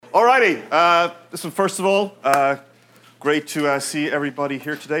Alrighty, listen, first of all, great to see everybody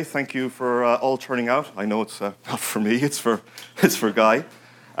here today. Thank you for all turning out. I know it's not for me, it's for Guy.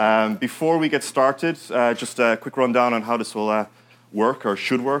 Before we get started, just a quick rundown on how this will work, or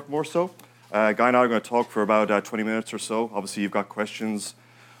should work more so. Guy and I are going to talk for about 20 minutes or so. Obviously, you've got questions.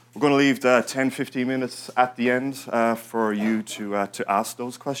 We're going to leave 10-15 minutes at the end for you to ask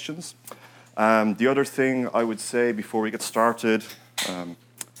those questions. The other thing I would say before we get started,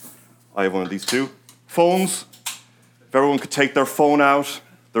 I have one of these two. Phones. If everyone could take their phone out.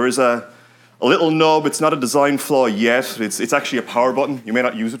 There is a little knob. It's not a design flaw yet. It's actually a power button. You may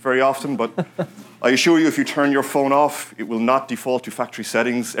not use it very often, but I assure you if you turn your phone off, it will not default to factory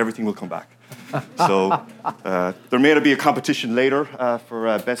settings. Everything will come back. So there may be a competition later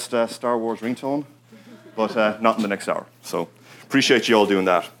for best Star Wars ringtone, but not in the next hour. So appreciate you all doing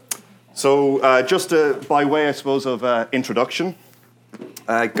that. So just by way, I suppose, of introduction,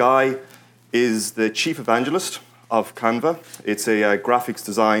 Guy is the chief evangelist of Canva. It's a graphics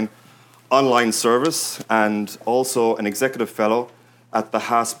design online service and also an executive fellow at the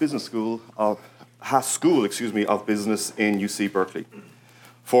Haas School of Business in UC Berkeley.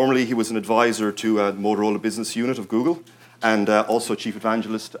 Formerly, he was an advisor to the Motorola Business Unit of Google and also chief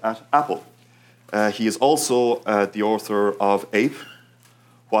evangelist at Apple. He is also the author of Ape,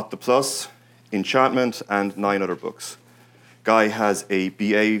 What the Plus, Enchantment, and 9 other books. Guy has a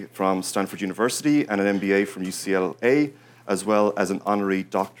BA from Stanford University and an MBA from UCLA, as well as an honorary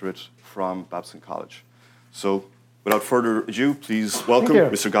doctorate from Babson College. So, without further ado, please welcome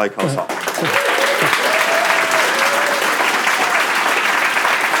Mr. Guy Kawasaki.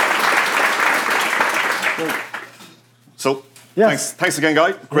 So, yes. Thanks again,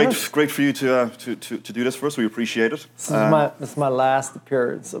 Guy. Great for you to do this for us. We appreciate it. This is my last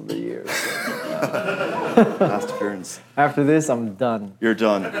appearance of the year. So, last appearance. After this, I'm done. You're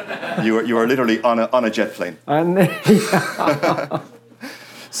done. You are literally on a jet plane.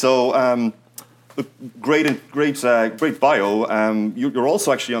 So, great bio. You're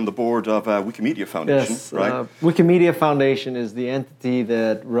also actually on the board of Wikimedia Foundation, yes, right? Wikimedia Foundation is the entity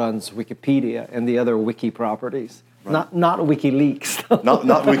that runs Wikipedia and the other wiki properties. Right. Not WikiLeaks. not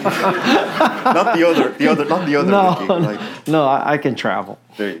Wiki. Not the other. No, wiki. Like, no, I can travel.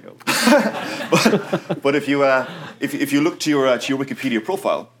 There you go. but if you look to your Wikipedia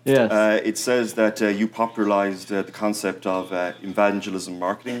profile, yes. It says that you popularized the concept of evangelism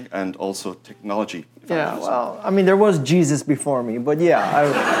marketing and also technology. Yeah, well, I mean, there was Jesus before me, but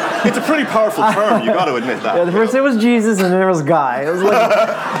yeah. It's a pretty powerful term, you got to admit that. Yeah, first it was Jesus and then there was Guy. It was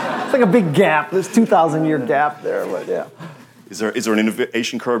it's like a big gap. There's 2,000-year gap there, but yeah. Is there an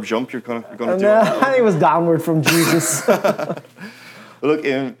innovation curve jump you're going to do? I think it was downward from Jesus. Look,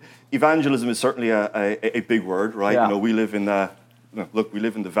 evangelism is certainly a big word, right? Yeah. You know, we live in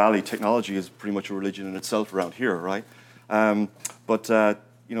the valley. Technology is pretty much a religion in itself around here, right?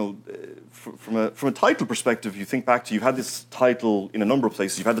 You know, from a title perspective, you think back to you've had this title in a number of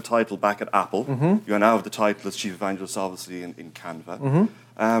places. You've had the title back at Apple. Mm-hmm. You now have the title as chief evangelist, obviously, in Canva.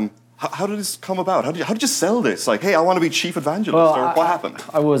 Mm-hmm. How did this come about? How did you sell this? Like, hey, I want to be chief evangelist, or what happened?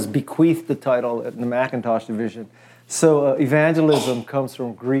 I was bequeathed the title in the Macintosh division. So evangelism comes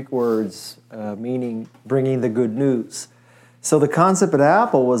from Greek words meaning bringing the good news. So the concept at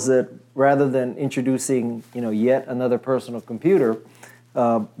Apple was that rather than introducing, yet another personal computer,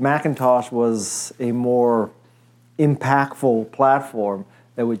 Macintosh was a more impactful platform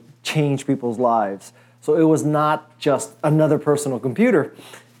that would change people's lives. So it was not just another personal computer.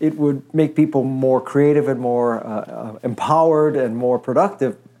 It would make people more creative and more empowered and more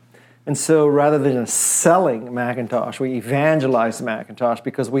productive. And so rather than just selling Macintosh, we evangelized Macintosh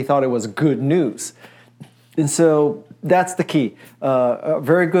because we thought it was good news. And so that's the key. A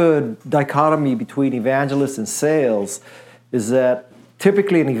very good dichotomy between evangelist and sales is that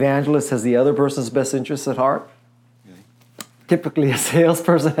typically an evangelist has the other person's best interests at heart. Typically a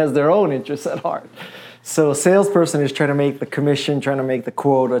salesperson has their own interests at heart. So a salesperson is trying to make the commission, trying to make the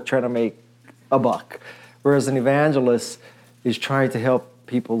quota, trying to make a buck. Whereas an evangelist is trying to help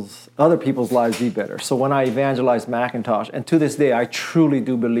other people's lives be better. So when I evangelize Macintosh, and to this day I truly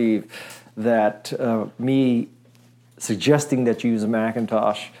do believe that me suggesting that you use a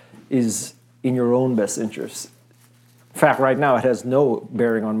Macintosh is in your own best interest. In fact, right now it has no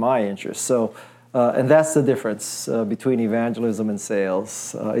bearing on my interests. So, and that's the difference between evangelism and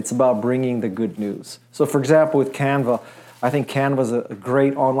sales. It's about bringing the good news. So for example, with Canva, I think Canva is a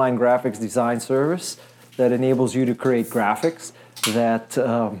great online graphics design service that enables you to create graphics that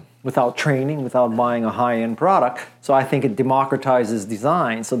without training, without buying a high-end product. So I think it democratizes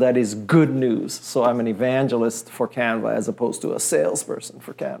design. So that is good news. So I'm an evangelist for Canva as opposed to a salesperson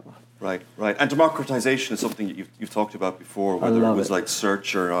for Canva. Right, right. And democratization is something that you've talked about before, whether it was like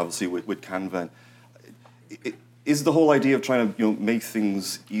search or obviously with Canva. Is the whole idea of trying to make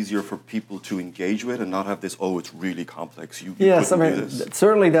things easier for people to engage with and not have this, oh, it's really complex. Yes, I mean,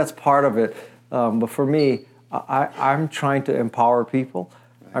 certainly that's part of it. But for me, I'm trying to empower people.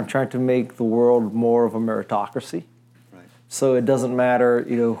 Right. I'm trying to make the world more of a meritocracy. Right. So it doesn't matter,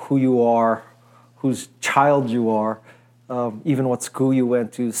 who you are, whose child you are, even what school you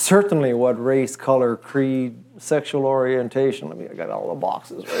went to, certainly what race, color, creed, sexual orientation. I got all the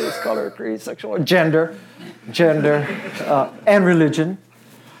boxes: race, color, creed, sexual, gender, and religion.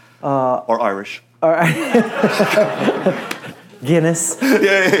 Or Irish. Guinness.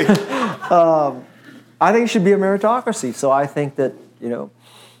 I think it should be a meritocracy. So I think that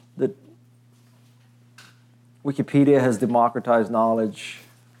that Wikipedia has democratized knowledge.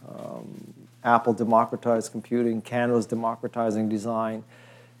 Apple democratized computing. Canva's democratizing design.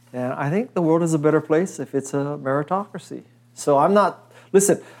 And I think the world is a better place if it's a meritocracy. So I'm not,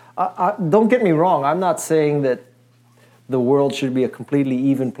 listen, don't get me wrong, I'm not saying that the world should be a completely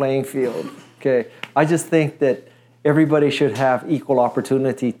even playing field, okay? I just think that everybody should have equal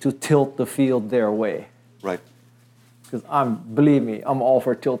opportunity to tilt the field their way. Right. Because believe me, I'm all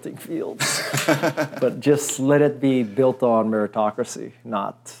for tilting fields. But just let it be built on meritocracy,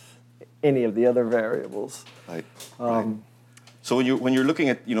 not any of the other variables. Right, right. So when you're looking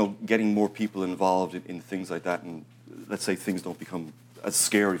at getting more people involved in things like that, and let's say things don't become as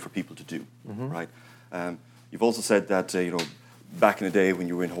scary for people to do, right? You've also said that back in the day when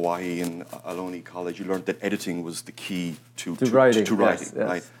you were in Hawaii and Ohlone College, you learned that editing was the key to writing, yes.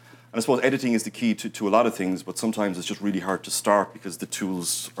 Right? And I suppose editing is the key to a lot of things, but sometimes it's just really hard to start because the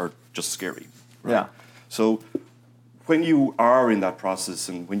tools are just scary. Right? Yeah. So when you are in that process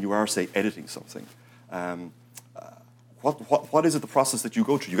and when you are, say, editing something. What is it, the process that you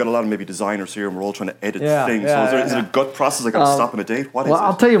go through? You've got a lot of maybe designers here and we're all trying to edit things. So is it a gut process? I got to stop on a date? What is it? Well,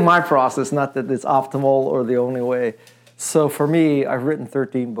 I'll tell you my process, not that it's optimal or the only way. So for me, I've written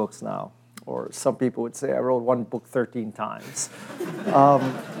 13 books now. Or some people would say I wrote one book 13 times.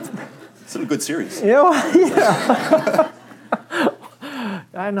 It's a good series. Yeah.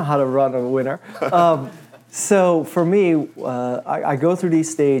 I know how to run a winner. So for me, I go through these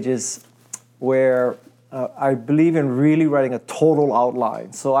stages where I believe in really writing a total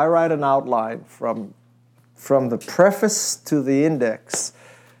outline. So I write an outline from the preface to the index.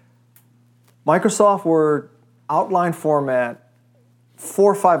 Microsoft Word, outline format,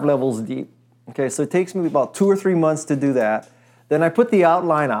 4 or 5 levels deep. Okay, so it takes me about 2 or 3 months to do that. Then I put the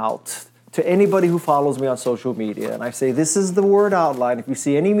outline out to anybody who follows me on social media. And I say, this is the Word outline. If you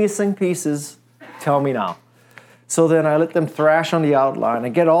see any missing pieces, tell me now. So then I let them thrash on the outline. I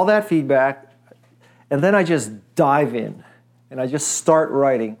get all that feedback. And then I just dive in and I just start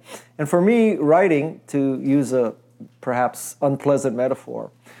writing. And for me, writing, to use a perhaps unpleasant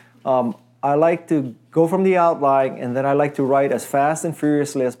metaphor, I like to go from the outline and then I like to write as fast and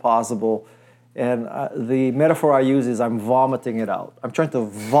furiously as possible. And the metaphor I use is I'm vomiting it out. I'm trying to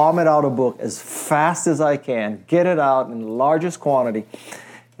vomit out a book as fast as I can, get it out in the largest quantity.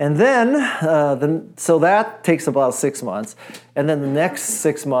 And then, so that takes about 6 months. And then the next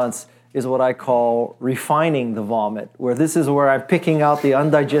 6 months is what I call refining the vomit, where this is where I'm picking out the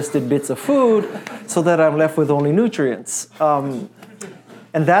undigested bits of food so that I'm left with only nutrients.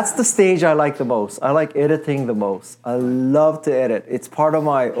 And that's the stage I like the most. I like editing the most. I love to edit. It's part of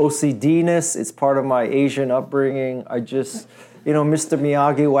my OCD-ness. It's part of my Asian upbringing. I just, Mr.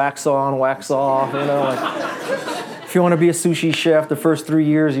 Miyagi, wax on, wax off, If you want to be a sushi chef, the first 3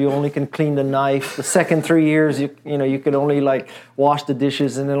 years you only can clean the knife. The second 3 years you can only wash the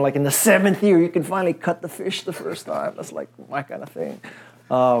dishes, and then in the 7th year you can finally cut the fish the first time. That's my kind of thing.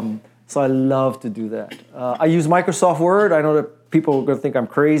 So I love to do that. I use Microsoft Word. I know that people are going to think I'm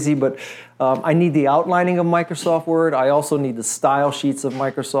crazy, but I need the outlining of Microsoft Word. I also need the style sheets of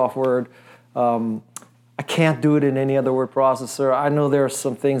Microsoft Word. I can't do it in any other word processor. I know there are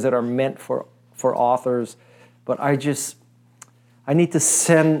some things that are meant for authors. But I need to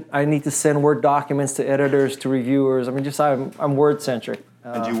send Word documents to editors, to reviewers. I'm Word-centric.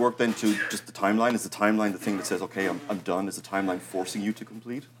 And do you work then to just the timeline? Is the timeline the thing that says, okay, I'm done? Is the timeline forcing you to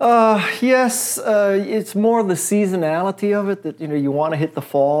complete? Yes. It's more the seasonality of it that, you want to hit the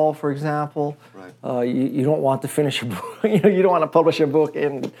fall, for example. Right. You don't want to finish a book. You don't want to publish a book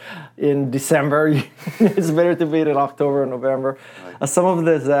in December. It's better to be in October or November. Right. Some of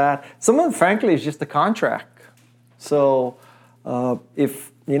it is that. Some of it, frankly, is just the contract. So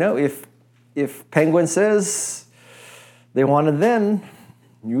if if Penguin says they want it then,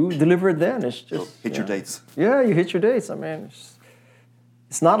 you deliver it then. It's just hit your dates. Yeah, you hit your dates. I mean,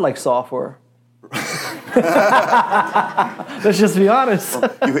 it's not like software. Let's just be honest.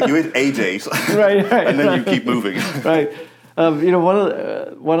 Well, you hit a date, right, and then you keep moving. Right.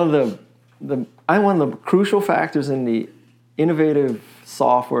 One of the crucial factors in the innovative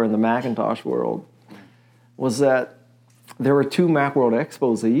software in the Macintosh world was that there were 2 Macworld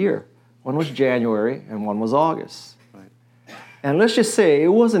Expos a year. One was January and one was August. Right. And let's just say it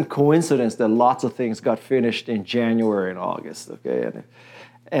wasn't coincidence that lots of things got finished in January and August. Okay,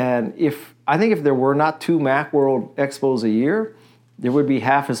 and if there were not 2 Macworld Expos a year, there would be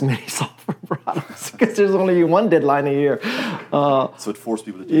half as many software products because there's only one deadline a year. So it forced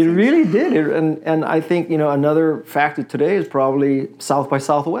people to do it things. Really did. And I think another factor today is probably South by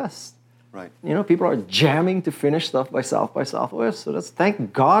Southwest. Right. People are jamming to finish stuff by Southwest. So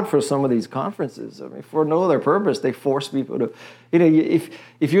thank God for some of these conferences. I mean, for no other purpose, they force people to,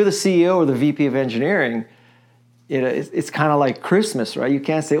 if you're the CEO or the VP of engineering, it's kind of like Christmas, right? You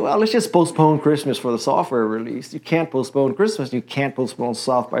can't say, well, let's just postpone Christmas for the software release. You can't postpone Christmas. You can't postpone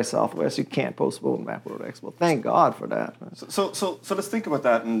South by Southwest. You can't postpone Macworld Expo. Thank God for that. So let's think about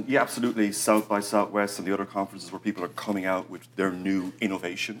that. And yeah, absolutely, South by Southwest and the other conferences where people are coming out with their new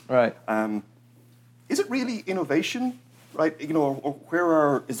innovation. Right. Is it really innovation, right?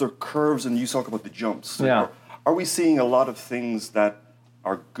 Or is there curves and you talk about the jumps? Yeah. Are we seeing a lot of things that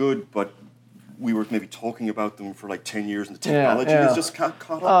are good, but we were maybe talking about them for like 10 years and the technology is just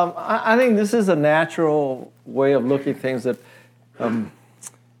caught up? I think this is a natural way of looking at things that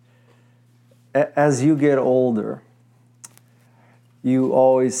as you get older, you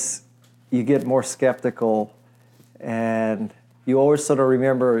get more skeptical, and you always sort of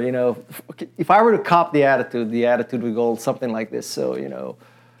remember, if I were to cop the attitude would go something like this. So,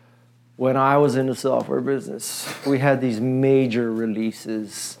 when I was in the software business, we had these major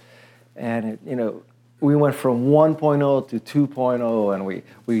releases. And we went from 1.0 to 2.0, and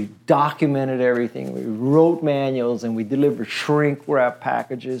we documented everything. We wrote manuals, and we delivered shrink wrap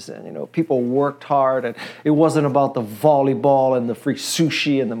packages. And people worked hard, and it wasn't about the volleyball and the free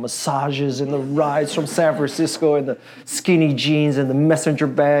sushi and the massages and the rides from San Francisco and the skinny jeans and the messenger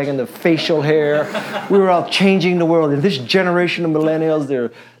bag and the facial hair. We were out changing the world. And this generation of millennials,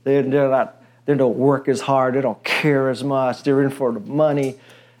 they don't work as hard. They don't care as much. They're in for the money.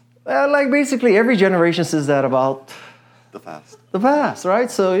 Like basically every generation says that about the past. The past, right?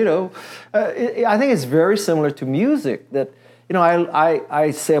 So I think it's very similar to music. That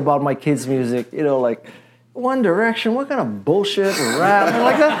I say about my kids' music. Like One Direction. What kind of bullshit rap?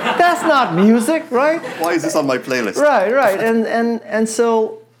 Like that's not music, right? Why is this on my playlist? Right. And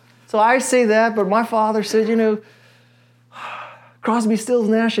so I say that, but my father said, Crosby, Stills,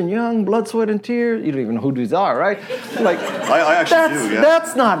 Nash and Young, Blood, Sweat and Tears. You don't even know who these are, right? Like I actually do. Yeah.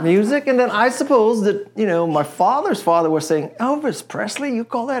 That's not music. And then I suppose that my father's father was saying, Elvis Presley, you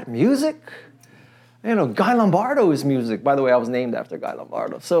call that music? Guy Lombardo is music. By the way, I was named after Guy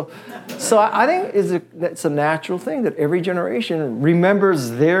Lombardo. So I think it's a natural thing that every generation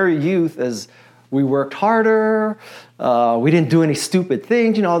remembers their youth as we worked harder. We didn't do any stupid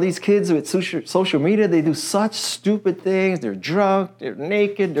things. All these kids with social media, they do such stupid things. They're drunk, they're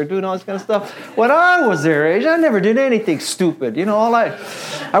naked, they're doing all this kind of stuff. When I was their age, I never did anything stupid.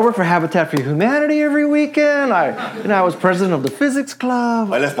 I worked for Habitat for Humanity every weekend. I was president of the physics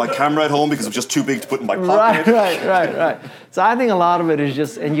club. I left my camera at home because it was just too big to put in my pocket. Right. So I think a lot of it is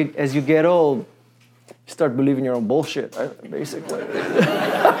just, as you get old, you start believing your own bullshit, right? Basically.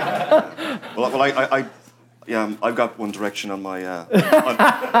 Well, I've got One Direction on my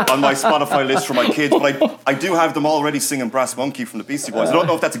on my Spotify list for my kids, but I do have them already singing Brass Monkey from the Beastie Boys. I don't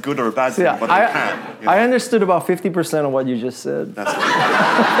know if that's a good or a bad thing, but I can. I understood about 50% of what you just said.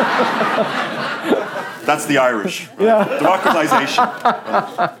 That's the Irish. Right? Yeah. Democratization.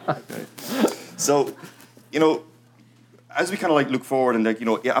 Right. Okay. So, as we kind of look forward and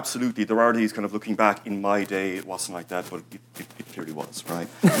absolutely, there are these kind of looking back. In my day, it wasn't like that, but it clearly was, right?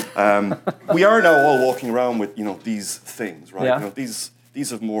 We are now all walking around with these things, right? Yeah.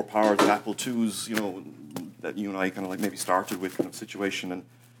 These have more power than Apple IIs, that you and I kind of maybe started with kind of situation. And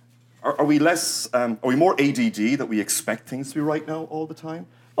are we less? Are we more ADD that we expect things to be right now all the time?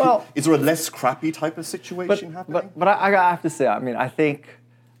 Well, is there a less crappy type of situation happening? But I have to say, I think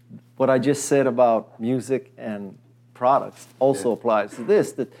what I just said about music and products also applies to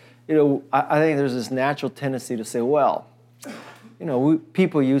this. That I think there's this natural tendency to say, well,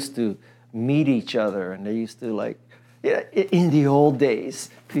 people used to meet each other and they used to in the old days,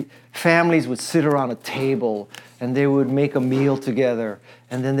 families would sit around a table and they would make a meal together,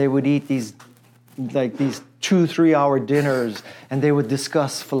 and then they would eat these 2-3 hour dinners, and they would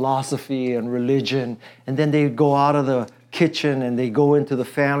discuss philosophy and religion, and then they'd go out of the kitchen and they go into the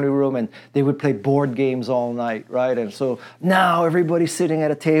family room and they would play board games all night, right? And so now everybody's sitting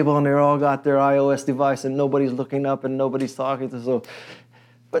at a table and they're all got their iOS device and nobody's looking up and nobody's talking to. So,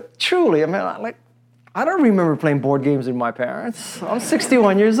 but truly, I mean, I don't remember playing board games with my parents. I'm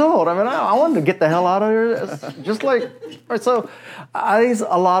 61 years old. I mean, I wanted to get the hell out of here. Just like, so I think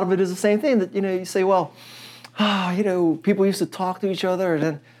a lot of it is the same thing that, you say, well, people used to talk to each other,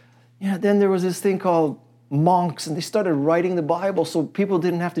 and then there was this thing called monks, and they started writing the Bible, so people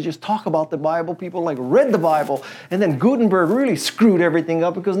didn't have to just talk about the Bible. People read the Bible, and then Gutenberg really screwed everything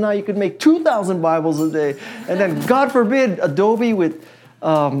up because now you could make 2,000 Bibles a day, and then God forbid Adobe with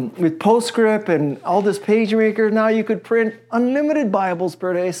PostScript and all this PageMaker, now you could print unlimited Bibles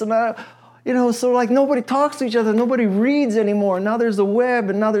per day. So now, nobody talks to each other, nobody reads anymore. Now there's the web,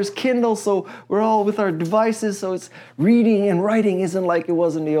 and now there's Kindle, so we're all with our devices, so it's reading and writing isn't like it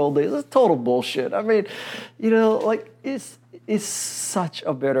was in the old days. It's total bullshit. I mean, it's such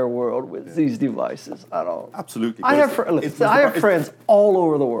a better world with these devices. Absolutely. I have friends all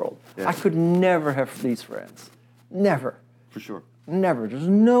over the world. Yeah. I could never have these friends. Never. For sure. Never. There's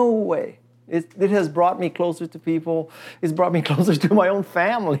no way. It has brought me closer to people. It's brought me closer to my own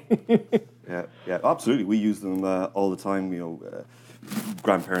family. Yeah, absolutely. We use them all the time,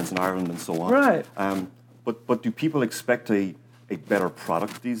 grandparents in Ireland and so on. Right. But do people expect a better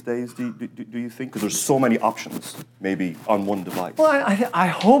product these days, do you think? Because there's so many options, maybe, on one device. Well, I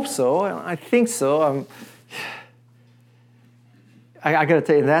hope so. I think so. I got to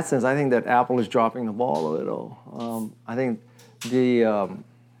tell you, in that sense, I think that Apple is dropping the ball a little. I think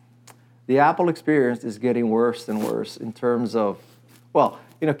the Apple experience is getting worse and worse in terms of,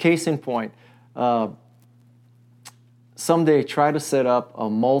 case in point, someday try to set up a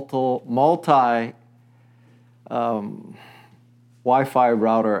multi Wi-Fi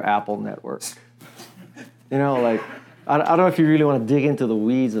router Apple network. I don't know if you really want to dig into the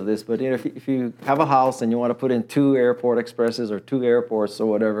weeds of this, but if you have a house and you want to put in 2 airport expresses or 2 airports or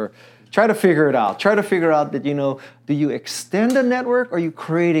whatever, try to figure it out. Try to figure out that, do you extend a network or are you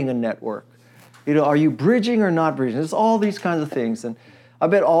creating a network? Are you bridging or not bridging? There's all these kinds of things. And I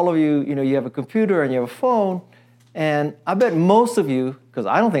bet all of you, you have a computer and you have a phone, and I bet most of you, because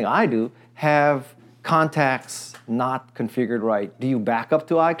I don't think I do, have contacts not configured right. Do you back up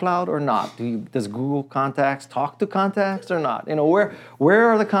to iCloud or not? Does Google Contacts talk to contacts or not? Where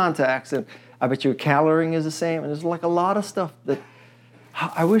are the contacts? And I bet your calendaring is the same. And there's a lot of stuff that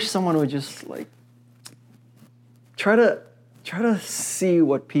I wish someone would just try to see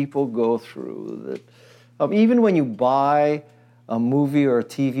what people go through. That even when you buy a movie or a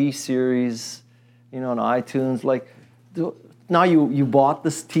TV series, on iTunes, now you bought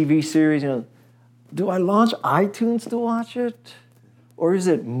this TV series, do I launch iTunes to watch it? Or is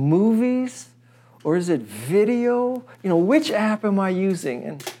it movies? Or is it video? Which app am I using?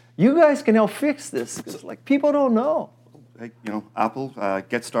 And you guys can help fix this, because people don't know. Hey, Apple,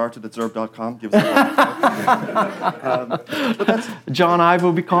 get started at Zurb.com. Give us a John Ive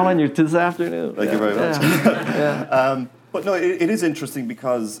will be calling you this afternoon. Thank you very much. But no, it is interesting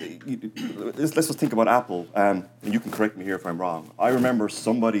because let's just think about Apple. And you can correct me here if I'm wrong. I remember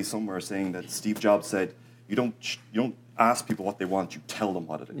somebody somewhere saying that Steve Jobs said, "You don't ask people what they want. You tell them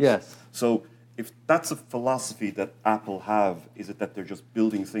what it is." Yes. So if that's a philosophy that Apple have, is it that they're just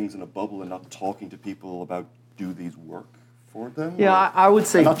building things in a bubble and not talking to people about do these work for them? Yeah, I would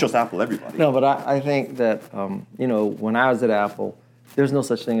say... And not just Apple, everybody. No, but I think that, when I was at Apple, there's no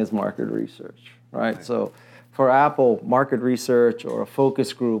such thing as market research, right? So for Apple, market research or a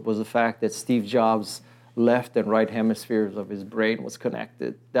focus group was the fact that Steve Jobs' left and right hemispheres of his brain was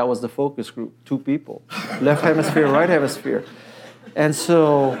connected. That was the focus group, 2 people, left hemisphere, right hemisphere. And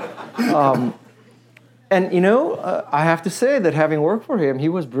so... I have to say that having worked for him, he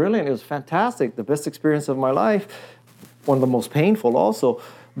was brilliant. It was fantastic. The best experience of my life. One of the most painful also.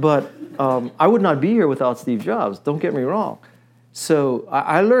 But I would not be here without Steve Jobs. Don't get me wrong. So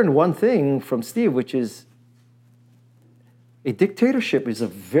I learned one thing from Steve, which is a dictatorship is a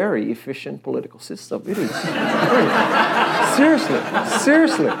very efficient political system. It is.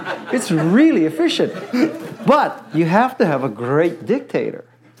 Seriously. It's really efficient. But you have to have a great dictator,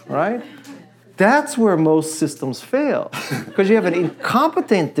 right? That's where most systems fail, because you have an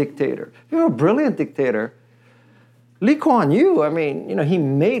incompetent dictator. You have a brilliant dictator. Lee Kuan Yew, he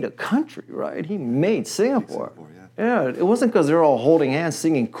made a country, right? He made Singapore. Yeah, it wasn't because they're all holding hands,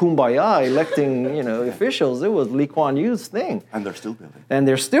 singing "Kumbaya," electing officials. It was Lee Kuan Yew's thing. And they're still building. And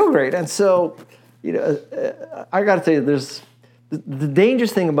they're still great. And so, I got to tell you, there's the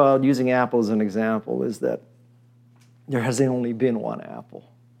dangerous thing about using Apple as an example is that there has only been one Apple,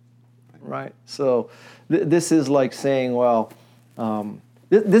 right? So this is like saying, well,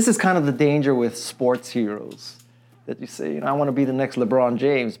 this is kind of the danger with sports heroes. That you say, I want to be the next LeBron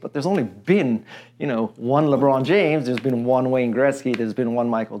James, but there's only been, one LeBron James. There's been one Wayne Gretzky. There's been one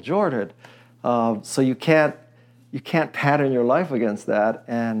Michael Jordan. So you can't pattern your life against that.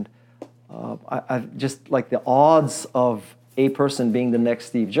 And I just like the odds of a person being the next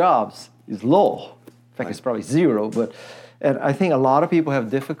Steve Jobs is low. In fact, it's probably zero. And I think a lot of people have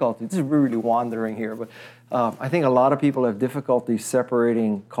difficulty. This is really wandering here, but I think a lot of people have difficulty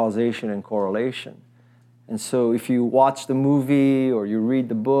separating causation and correlation. And so if you watch the movie or you read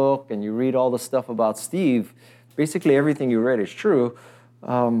the book and you read all the stuff about Steve, basically everything you read is true.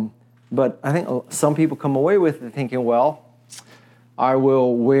 But I think some people come away with it thinking, well, I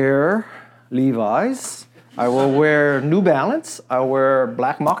will wear Levi's, I will wear New Balance, I will wear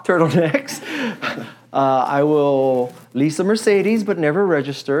black mock turtlenecks, I will lease a Mercedes but never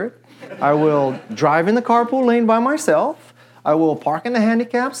register it, I will drive in the carpool lane by myself, I will park in the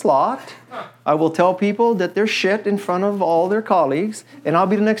handicap slot, I will tell people that they're shit in front of all their colleagues, and I'll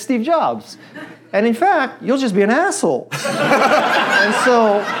be the next Steve Jobs. And in fact, you'll just be an asshole. And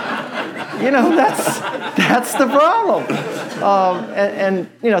so, that's the problem.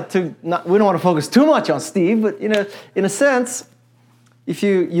 We don't want to focus too much on Steve, but in a sense, if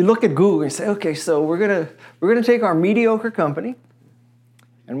you look at Google and say, okay, so we're gonna take our mediocre company,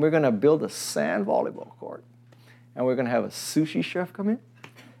 and we're gonna build a sand volleyball court, and we're gonna have a sushi chef come in,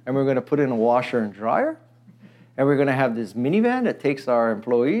 and we're gonna put in a washer and dryer, and we're gonna have this minivan that takes our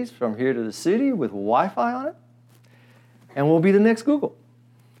employees from here to the city with Wi-Fi on it, and we'll be the next Google.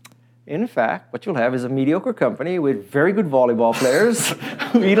 In fact, what you'll have is a mediocre company with very good volleyball players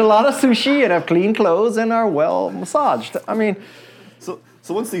who eat a lot of sushi and have clean clothes and are well massaged. I mean, so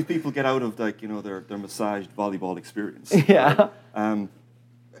once these people get out of their massaged volleyball experience, yeah, right,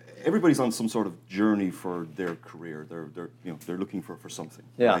 everybody's on some sort of journey for their career. They're looking for something,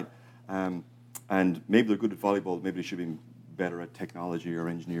 yeah, right? And maybe they're good at volleyball. Maybe they should be better at technology or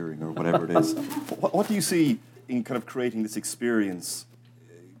engineering or whatever it is. What do you see in kind of creating this experience?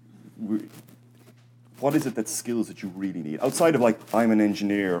 What is it that skills that you really need? Outside of I'm an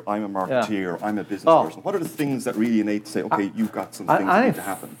engineer, I'm a marketeer, I'm a business person. What are the things that really innate to say, okay, you've got some things that need to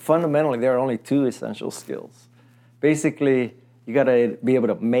happen? Fundamentally, there are only two essential skills. Basically, you got to be able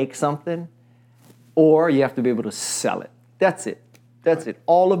to make something, or you have to be able to sell it. That's it. That's it.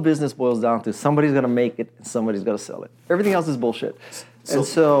 All of business boils down to somebody's going to make it and somebody's going to sell it. Everything else is bullshit.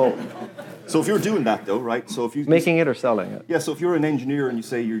 So if you're doing that though, right? So if you making it or selling it. Yeah. So if you're an engineer and you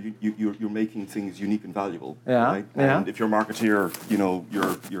say you're making things unique and valuable, yeah, right? Yeah. And if you're a marketeer,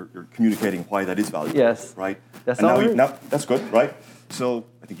 you're communicating why that is valuable. Yes. Right. That's and now that's good, right? So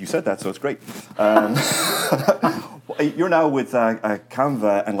I think you said that, so it's great. You're now with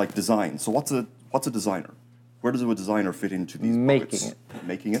Canva and design. So what's a designer? Where does a designer fit into these buckets?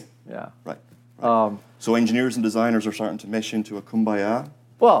 Making it. Yeah. Right. So engineers and designers are starting to mesh into a kumbaya.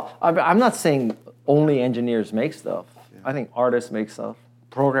 Well, I'm not saying only engineers make stuff. Yeah. I think artists make stuff,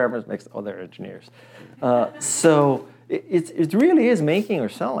 programmers make stuff. Oh, they're engineers. So it really is making or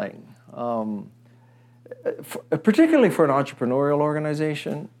selling. Particularly for an entrepreneurial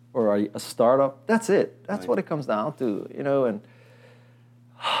organization or a startup, that's it. That's what it comes down to, and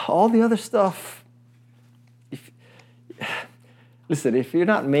all the other stuff. Listen, if you're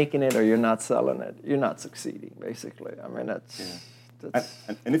not making it or you're not selling it, you're not succeeding, basically. I mean, that's...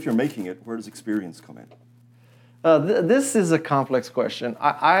 And if you're making it, where does experience come in? This is a complex question.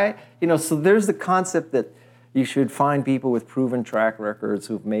 So there's the concept that you should find people with proven track records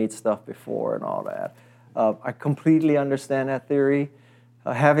who've made stuff before and all that. I completely understand that theory.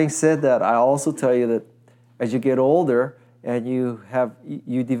 Having said that, I also tell you that as you get older and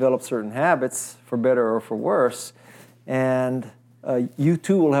you develop certain habits, for better or for worse, and you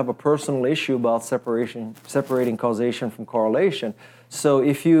too will have a personal issue about separating causation from correlation. So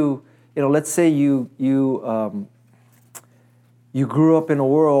if let's say you grew up in a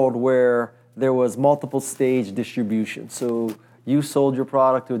world where there was multiple stage distribution. So you sold your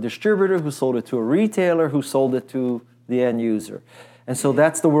product to a distributor who sold it to a retailer who sold it to the end user. And so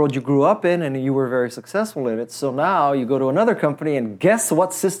that's the world you grew up in and you were very successful in it. So now you go to another company and guess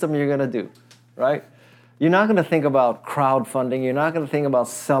what system you're going to do, right? You're not going to think about crowdfunding. You're not going to think about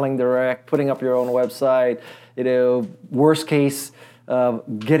selling direct, putting up your own website. Worst case,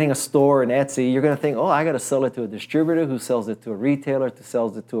 getting a store in Etsy, you're going to think, oh, I got to sell it to a distributor who sells it to a retailer who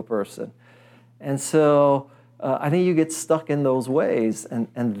sells it to a person. And so I think you get stuck in those ways.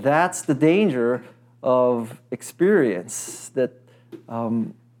 And that's the danger of experience. That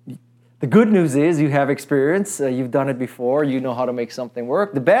the good news is you have experience. You've done it before. You know how to make something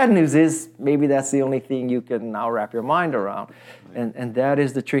work. The bad news is maybe that's the only thing you can now wrap your mind around. And that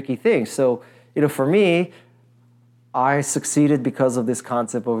is the tricky thing. So, for me, I succeeded because of this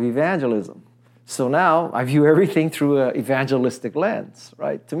concept of evangelism. So now I view everything through an evangelistic lens,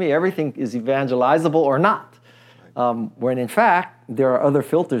 right? To me, everything is evangelizable or not. When in fact, there are other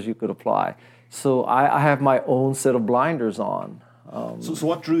filters you could apply. So I have my own set of blinders on. So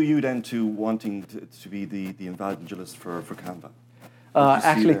what drew you then to wanting to be the evangelist for Canva?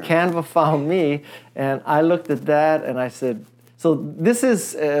 Actually, Canva found me, and I looked at that and I said, so this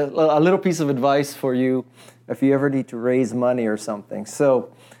is a little piece of advice for you if you ever need to raise money or something.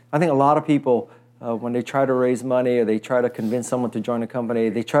 So I think a lot of people, when they try to raise money or they try to convince someone to join a company,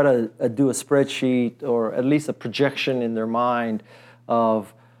 they try to do a spreadsheet or at least a projection in their mind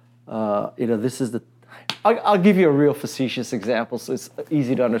of, this is the... I'll give you a real facetious example so it's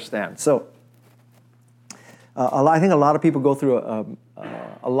easy to understand. So I think a lot of people go through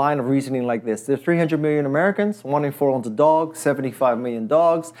a line of reasoning like this. There's 300 million Americans, 1 in 4 owns a dog, 75 million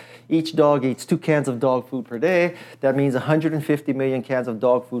dogs. Each dog eats 2 cans of dog food per day. That means 150 million cans of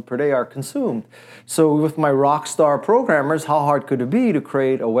dog food per day are consumed. So with my rock star programmers, how hard could it be to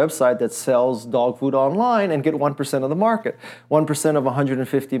create a website that sells dog food online and get 1% of the market? 1% of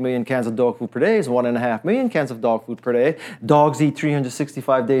 150 million cans of dog food per day is 1.5 million cans of dog food per day. Dogs eat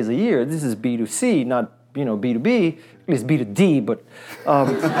 365 days a year. This is B2C, not B2B, at least B2D, but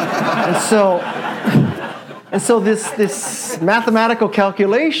and so this mathematical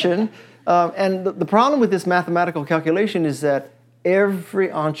calculation, and the problem with this mathematical calculation is that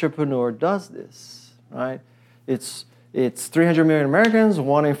every entrepreneur does this, right? It's 300 million Americans,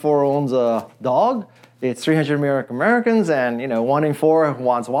 1 in 4 owns a dog. It's 300 million Americans, and 1 in 4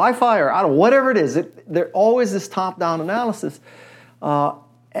 wants Wi-Fi or I don't know, whatever it is. There's always this top-down analysis.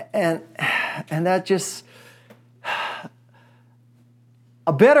 And that just,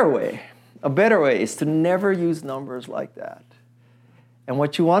 a better way is to never use numbers like that. And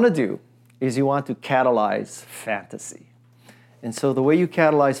what you want to do is you want to catalyze fantasy. And so the way you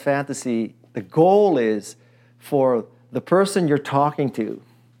catalyze fantasy, the goal is for the person you're talking to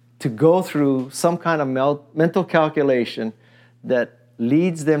go through some kind of mental calculation that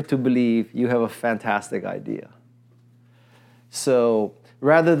leads them to believe you have a fantastic idea. So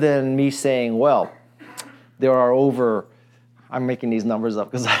rather than me saying, well, there are over, I'm making these numbers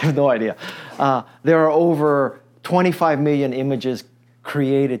up because I have no idea. There are over 25 million images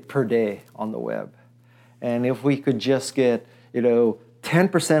created per day on the web. And if we could just get,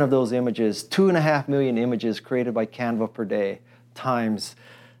 10% of those images, 2.5 million images created by Canva per day times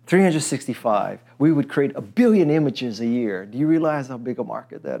 365, we would create 1 billion images a year. Do you realize how big a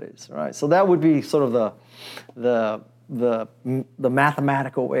market that is, right? So that would be sort of the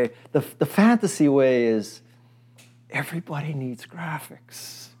mathematical way. The fantasy way is everybody needs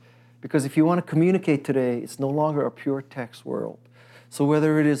graphics. Because if you want to communicate today, it's no longer a pure text world. So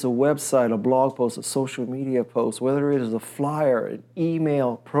whether it is a website, a blog post, a social media post, whether it is a flyer, an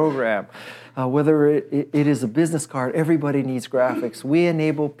email program, whether it is a business card, everybody needs graphics. We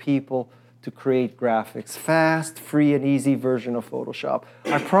enable people to create graphics. Fast, free, and easy version of Photoshop.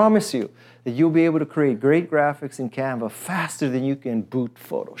 I promise you that you'll be able to create great graphics in Canva faster than you can boot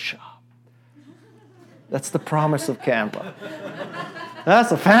Photoshop. That's the promise of Canva.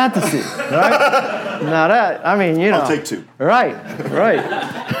 That's a fantasy, right? Now that, I'll take 2. Right.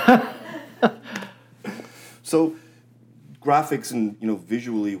 So graphics and,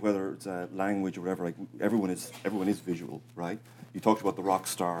 visually, whether it's a language or whatever, like everyone is visual, right? You talked about the rock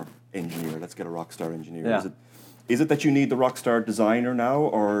star engineer. Let's get a rock star engineer. Yeah. Is it that you need the rock star designer now,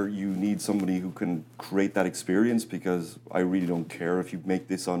 or you need somebody who can create that experience? Because I really don't care if you make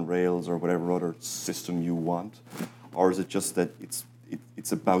this on Rails or whatever other system you want, or is it just that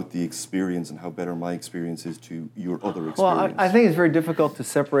it's about the experience and how better my experience is to your other experience? Well, I think it's very difficult to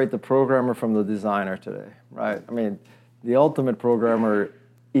separate the programmer from the designer today, right? The ultimate programmer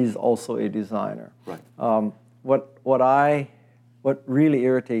is also a designer. Right. What really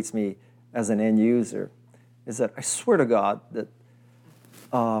irritates me as an end user is that I swear to God that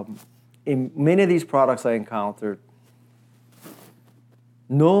in many of these products I encountered,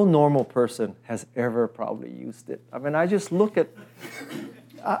 no normal person has ever probably used it. I just look at,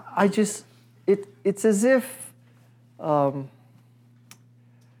 it's as if,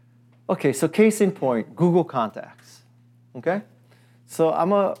 okay, so case in point, Google Contacts, okay? So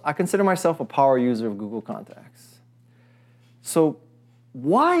I consider myself a power user of Google Contacts. So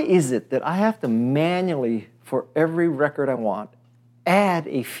why is it that I have to manually, for every record I want, add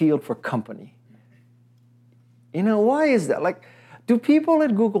a field for company? Why is that? Like, do people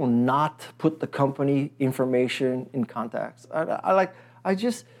at Google not put the company information in contacts?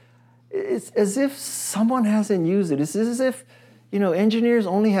 It's as if someone hasn't used it. It's as if, engineers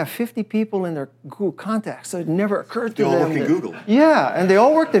only have 50 people in their Google contacts, so it never occurred to them. They all work in Google. Yeah, and they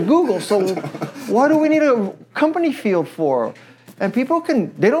all worked at Google, so why do we need a company field for? And people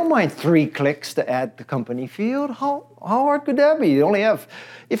they don't mind 3 clicks to add the company field. How hard could that be? They only have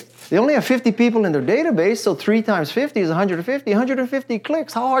 50 people in their database, so 3 times 50 is 150. 150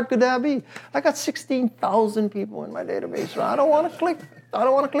 clicks. How hard could that be? I got 16,000 people in my database. I don't want to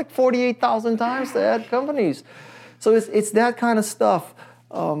click 48,000 times to add companies. So it's that kind of stuff.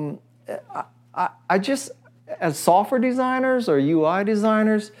 I just, as software designers or UI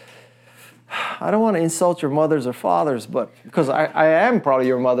designers, I don't want to insult your mothers or fathers, but because I am probably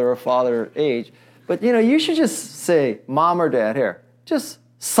your mother or father age, but you should just say, Mom or Dad, here, just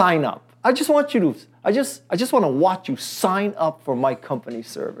sign up. I just want you to, I just want to watch you sign up for my company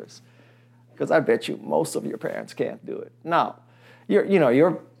service, because I bet you most of your parents can't do it. Now,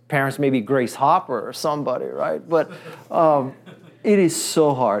 your parents may be Grace Hopper or somebody, right? But it is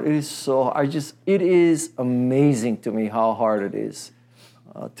so hard. It is so hard. It is amazing to me how hard it is.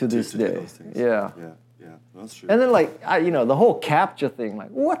 To this day. Yeah. Yeah, that's true. And then the whole CAPTCHA thing, like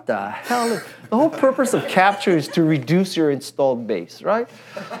what the hell? The whole purpose of CAPTCHA is to reduce your installed base, right?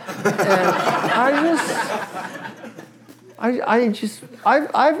 And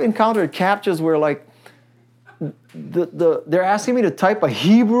I've encountered CAPTCHAs where they're asking me to type a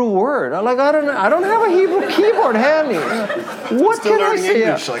Hebrew word. I'm like, I don't have a Hebrew keyboard handy. What can I say?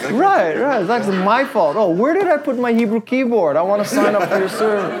 English, right. It's actually my fault. Oh, where did I put my Hebrew keyboard? I want to sign up for your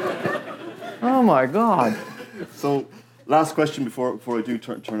service. Oh my God. So, last question before I do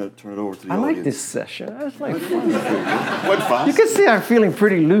turn it over to the audience. I like this session. That's fun. Went fast. You can see I'm feeling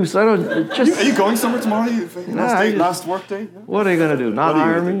pretty loose. I don't just. Are you going somewhere tomorrow? Last work day? Yeah. What are you gonna do? Not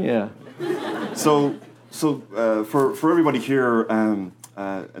hire me? Yeah. So for everybody here, and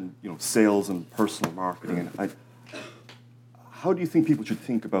sales and personal marketing, and how do you think people should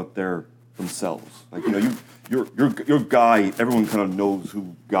think about themselves? Like you're Guy. Everyone kind of knows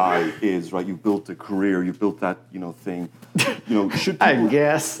who Guy is, right? You built a career. You built that thing. Should people, I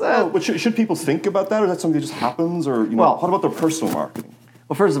guess. But should people think about that, or is that something that just happens, or what about their personal marketing?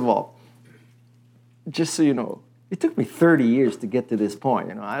 Well, first of all, just so you know, it took me 30 years to get to this point.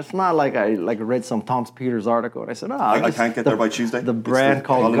 It's not like I read some Tom Peters article and I said, I can't get there by Tuesday. The brand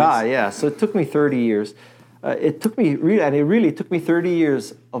called Guy, yeah. So it took me 30 years. It really took me 30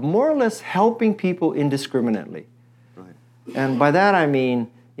 years of more or less helping people indiscriminately. Right. And by that I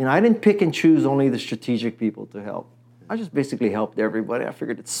mean, I didn't pick and choose only the strategic people to help. I just basically helped everybody. I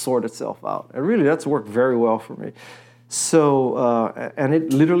figured it'd sort itself out. And really, that's worked very well for me. So, and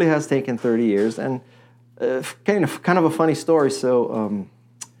it literally has taken 30 years. And kind of a funny story. So,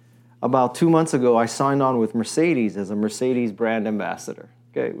 about 2 months ago, I signed on with Mercedes as a Mercedes brand ambassador.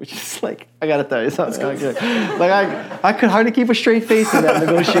 Okay, which is I gotta tell you something. I could hardly keep a straight face in that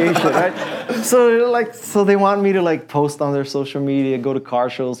negotiation, right? So they want me to post on their social media, go to car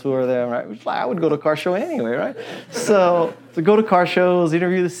shows for them, right? Which I would go to a car show anyway, right? So to go to car shows,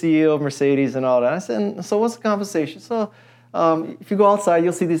 interview the CEO of Mercedes and all that. I said, so what's the compensation? So if you go outside,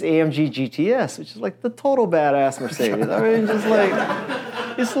 you'll see this AMG GTS, which is the total badass Mercedes. I mean,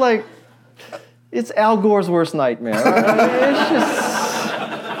 it's Al Gore's worst nightmare. Right? I mean, it's just.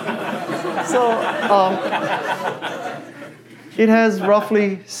 So it has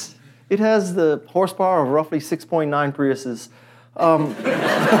the horsepower of roughly 6.9 Priuses.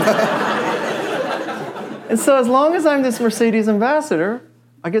 And so as long as I'm this Mercedes ambassador,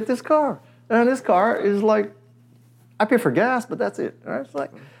 I get this car. And this car is I pay for gas, but that's it. Right? It's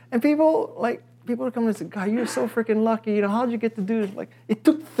and people are coming and say, God, you're so freaking lucky. How'd you get to do this? It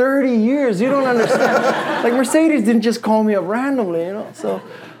took 30 years. You don't understand. Mercedes didn't just call me up randomly, So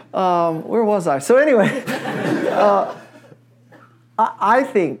where was I? So anyway, I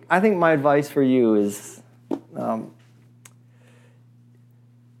think my advice for you is,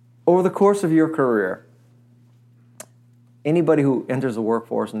 over the course of your career, anybody who enters the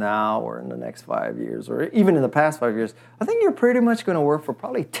workforce now or in the next 5 years, or even in the past 5 years, I think you're pretty much going to work for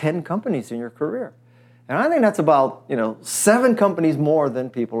probably 10 companies in your career. And I think that's about, 7 companies more than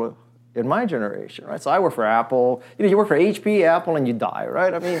people in my generation, right? So I work for Apple. You work for HP, Apple, and you die,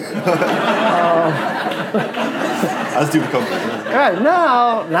 right? I mean, As do the company. right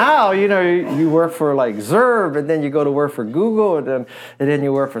now, you work for like Zurb, and then you go to work for Google, and then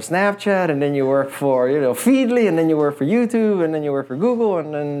you work for Snapchat, and then you work for Feedly, and then you work for YouTube, and then you work for Google,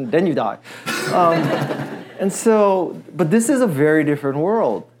 and then you die. And so, but this is a very different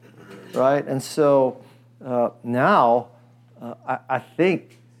world, right? And so now, I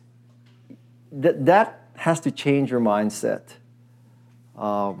think that has to change your mindset.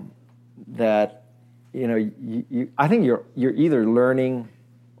 That I think you're either learning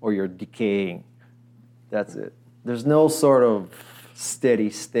or you're decaying. That's it. There's no sort of steady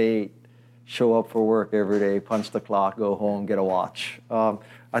state. Show up for work every day, punch the clock, go home, get a watch.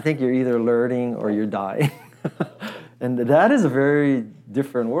 I think you're either learning or you're dying. And that is a very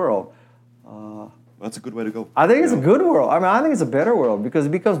different world. That's a good way to go. I think it's a good world. I mean, I think it's a better world because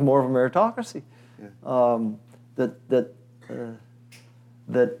it becomes more of a meritocracy. Yeah.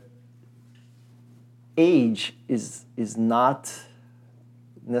 That age is not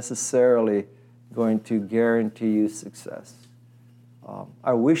necessarily going to guarantee you success.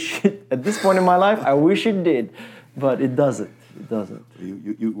 I wish it, at this point in my life, I wish it did, but it doesn't. It doesn't.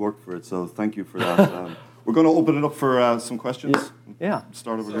 You work for it, so thank you for that. We're going to open it up for some questions. Yeah.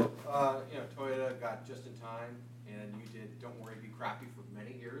 Start over here. Toyota got just in time, and you did Don't Worry, Be Crappy for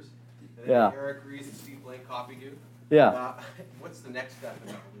many years. And then Yeah. Eric Ries and Steve Blank copied you. Yeah. What's the next step in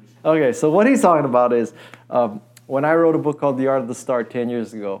evolution? Okay, so what he's talking about is when I wrote a book called The Art of the Start 10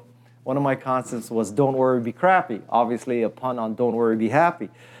 years ago, one of my concepts was don't worry, be crappy. Obviously, a pun on don't worry, be happy.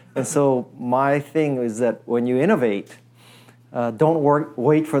 And so my thing is that when you innovate, don't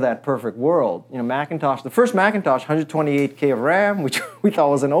wait for that perfect world. Macintosh, the first Macintosh, 128K of RAM, which we thought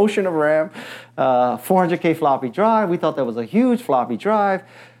was an ocean of RAM, 400K floppy drive, we thought that was a huge floppy drive,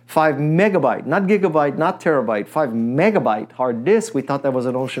 5 megabyte, not gigabyte, not terabyte, 5 megabyte hard disk, we thought that was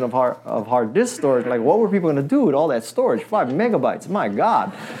an ocean of hard disk storage. Like, what were people going to do with all that storage? 5 megabytes, my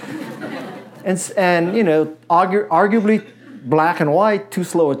God. And arguably black and white, too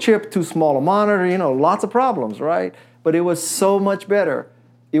slow a chip, too small a monitor, lots of problems, right? But it was so much better,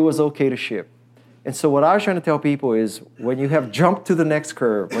 it was okay to ship. And so what I was trying to tell people is when you have jumped to the next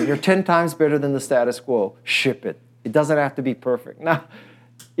curve, when you're 10 times better than the status quo, ship it. It doesn't have to be perfect. Now,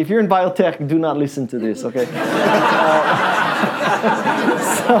 if you're in biotech, do not listen to this, okay?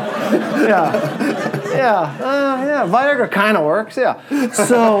 Viagra kind of works, yeah.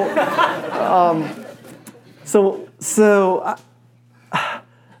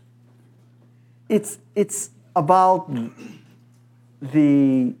 It's about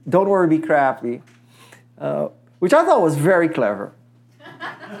the don't worry, be crappy, which I thought was very clever.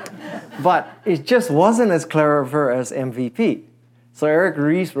 But it just wasn't as clever as MVP. So Eric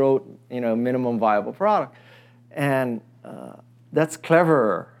Ries wrote, minimum viable product. And that's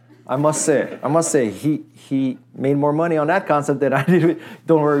cleverer, I must say. He made more money on that concept than I did with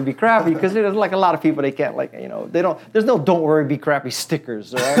don't worry, be crappy, because there's like a lot of people, they can't there's no don't worry, be crappy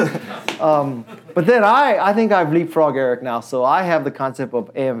stickers, right? But then I think I've leapfrogged Eric now, so I have the concept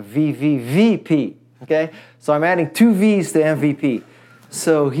of MVVVP, okay? So I'm adding 2 V's to MVP.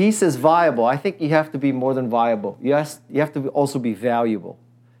 So he says viable. I think you have to be more than viable. You have to also be valuable.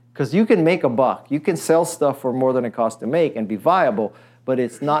 Because you can make a buck. You can sell stuff for more than it costs to make and be viable, but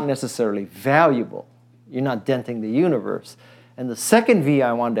it's not necessarily valuable. You're not denting the universe. And the second V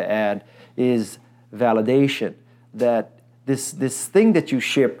I wanted to add is validation. That this thing that you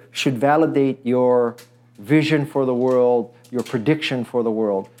ship should validate your vision for the world, your prediction for the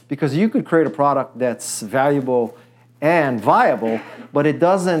world. Because you could create a product that's valuable and viable, but it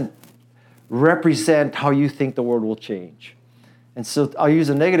doesn't represent how you think the world will change. And so I'll use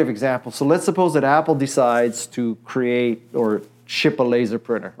a negative example. So let's suppose that Apple decides to create or ship a laser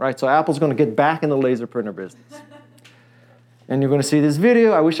printer, right? So Apple's going to get back in the laser printer business. And you're going to see this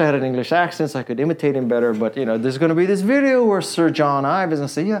video. I wish I had an English accent so I could imitate him better, but there's going to be this video where Sir John Ive is going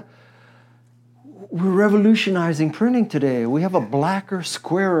to say, yeah, we're revolutionizing printing today. We have a blacker,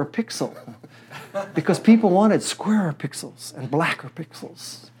 squarer pixel. Because people wanted squarer pixels and blacker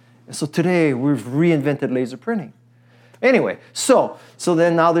pixels. And so today we've reinvented laser printing. Anyway, so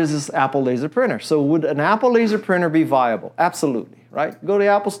then now there's this Apple laser printer. So would an Apple laser printer be viable? Absolutely, right? Go to the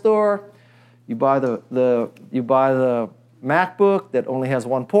Apple store, you buy the MacBook that only has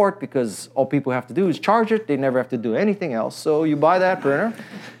one port because all people have to do is charge it. They never have to do anything else. So you buy that printer,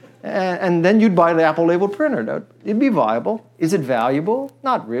 and then you'd buy the Apple labeled printer. It'd be viable. Is it valuable?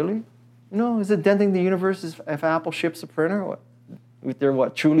 Not really. Is it denting the universe if Apple ships a printer with their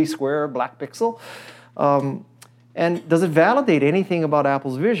truly square black pixel? And does it validate anything about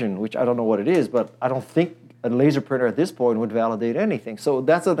Apple's vision, which I don't know what it is, but I don't think a laser printer at this point would validate anything. So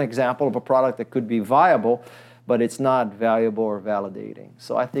that's an example of a product that could be viable, but it's not valuable or validating.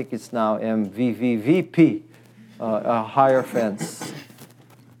 So I think it's now MVVVP, a higher fence.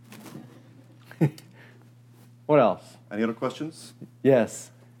 What else? Any other questions?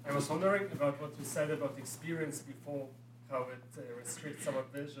 Yes. I was wondering about what you said about experience before, how it restricts our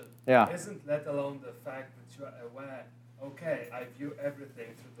vision. Yeah. Isn't let alone the fact that you are aware, okay, I view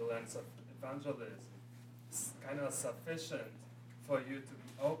everything through the lens of evangelism, it's kind of sufficient for you to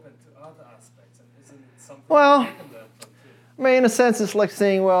be open to other aspects, and isn't it something Well, you can learn from too? I mean, in a sense, it's like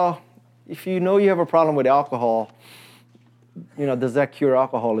saying, well, if you know you have a problem with alcohol, does that cure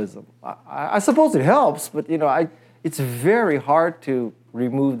alcoholism? I suppose it helps, but, it's very hard to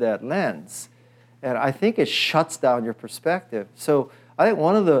remove that lens. And I think it shuts down your perspective. So I think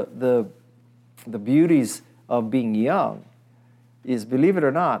one of the beauties of being young is, believe it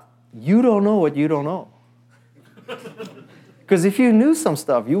or not, you don't know what you don't know. Because if you knew some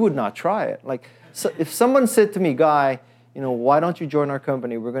stuff, you would not try it. Like, so if someone said to me, Guy, why don't you join our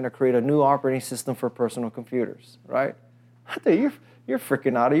company? We're going to create a new operating system for personal computers, right? I think you're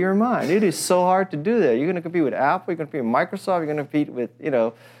freaking out of your mind. It is so hard to do that. You're going to compete with Apple, you're going to compete with Microsoft, you're going to compete with,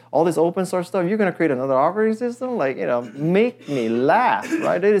 all this open source stuff. You're going to create another operating system? Make me laugh,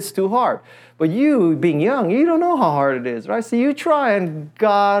 right? It is too hard. But you, being young, you don't know how hard it is, right? So you try and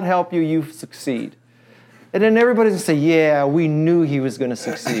God help you, you succeed. And then everybody's going to say, yeah, we knew he was going to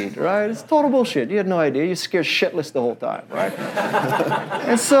succeed, right? It's total bullshit. You had no idea. You're scared shitless the whole time, right?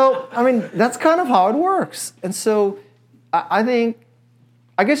 And so, that's kind of how it works. And so I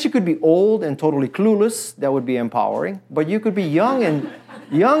guess you could be old and totally clueless. That would be empowering. But you could be young and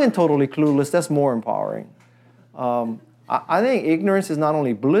totally clueless. That's more empowering. I think ignorance is not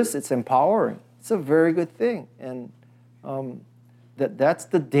only bliss, it's empowering. It's a very good thing. And that's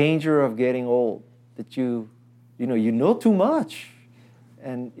the danger of getting old. That you know too much,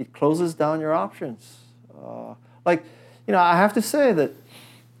 and it closes down your options. I have to say that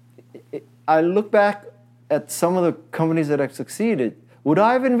I look back at some of the companies that have succeeded. Would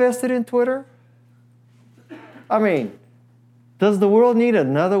I have invested in Twitter? Does the world need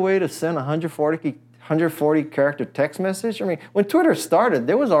another way to send 140 character text message? When Twitter started,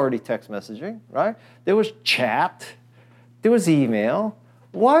 there was already text messaging, right? There was chat, there was email.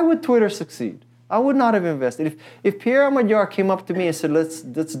 Why would Twitter succeed? I would not have invested. If Pierre Amador came up to me and said, let's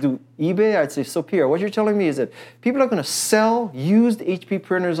do eBay, I'd say, so Pierre, what you're telling me is that people are going to sell used HP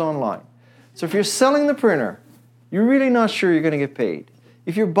printers online. So if you're selling the printer, you're really not sure you're going to get paid.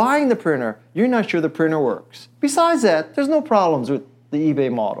 If you're buying the printer, you're not sure the printer works. Besides that, there's no problems with the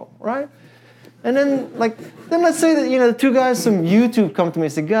eBay model, right? And then let's say that, the two guys from YouTube come to me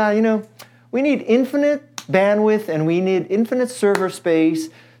and say, Guy, we need infinite bandwidth and we need infinite server space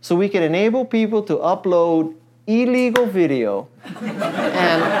so we can enable people to upload illegal video.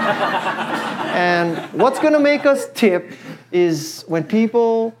 And what's going to make us tip is when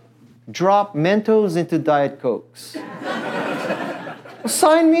people drop Mentos into Diet Cokes. Well,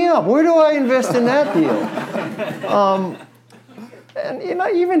 sign me up. Where do I invest in that deal? And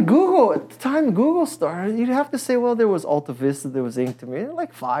even Google, at the time Google started, you'd have to say, well, there was Alta Vista, there was Inktomi,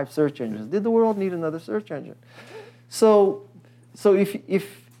 like 5 search engines. Did the world need another search engine? So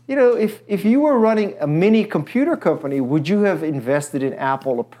if you were running a mini computer company, would you have invested in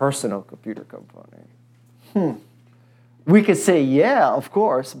Apple, a personal computer company? We could say, yeah, of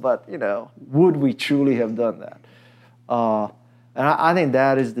course, but, would we truly have done that? And I think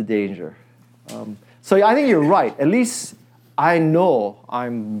that is the danger. So I think you're right. At least I know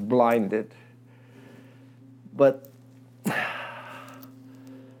I'm blinded. But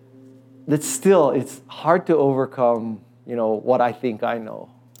it's hard to overcome, what I think I know,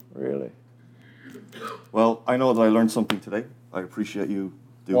 really. Well, I know that I learned something today. I appreciate you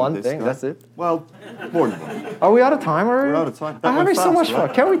doing One this. thing, Guy. that's it? Well, more than one. Are we out of time already? We're out of time. I'm having so much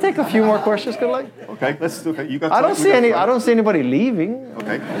fun. Can we take a few more questions? Okay, let's do it. You got I don't time? see any. I don't see anybody leaving.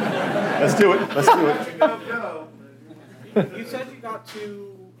 Okay, let's do it. Let's do it. Go. You said you got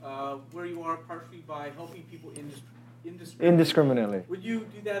to where you are partially by helping people Indiscriminately. Would you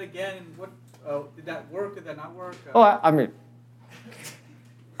do that again? And what did that work? Did that not work?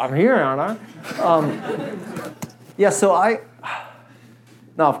 I'm here, aren't I? Yeah. So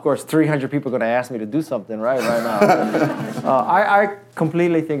now, of course, 300 people are going to ask me to do something right now. I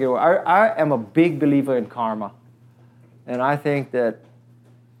completely think I am a big believer in karma. And I think that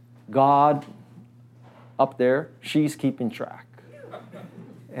God up there, she's keeping track.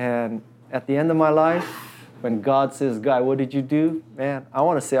 And at the end of my life, when God says, Guy, what did you do? Man, I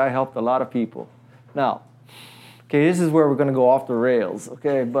want to say I helped a lot of people. Now, Okay, this is where we're going to go off the rails,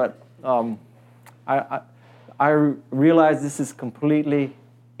 okay? But I realize this is completely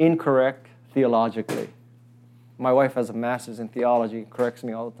incorrect theologically. My wife has a master's in theology and corrects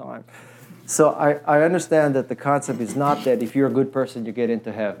me all the time. So I understand that the concept is not that if you're a good person, you get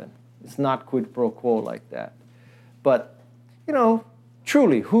into heaven. It's not quid pro quo like that. But, you know,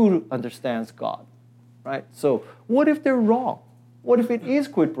 truly, who understands God, right? So what if they're wrong? What if it is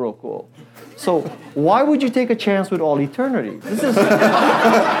quid pro quo? So why would you take a chance with all eternity? This is,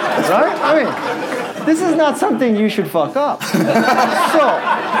 right? I mean, this is not something you should fuck up.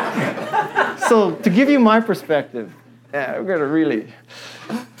 So to give you my perspective, we're going to really...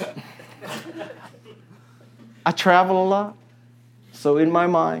 I travel a lot. So in my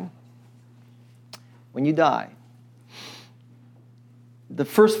mind, when you die, the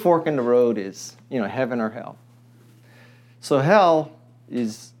first fork in the road is, you know, heaven or hell. So hell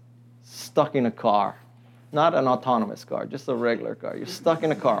is stuck in a car, not an autonomous car, just a regular car. You're stuck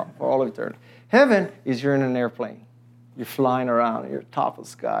in a car for all of eternity. Heaven is you're in an airplane. You're flying around, you're top of the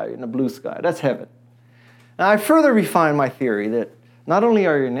sky, in the blue sky. That's heaven. Now, I further refine my theory that not only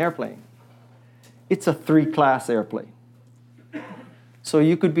are you in an airplane, it's a 3-class airplane. So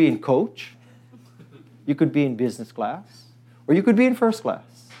you could be in coach, you could be in business class, or you could be in first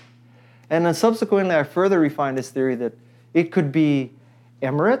class. And then subsequently, I further refined this theory that it could be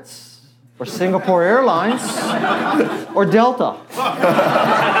Emirates, or Singapore Airlines, or Delta.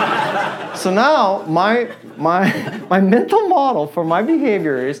 So now, my mental model for my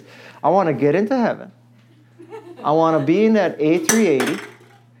behavior is, I want to get into heaven. I want to be in that A380,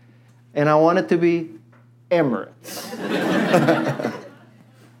 and I want it to be Emirates.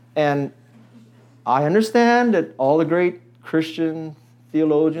 And I understand that all the great Christian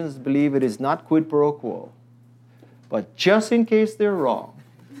theologians believe it is not quid pro quo. But just in case they're wrong,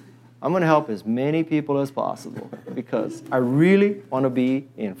 I'm going to help as many people as possible because I really want to be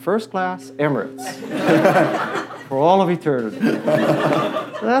in first class Emirates for all of eternity.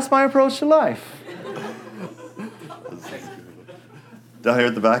 So that's my approach to life. Down here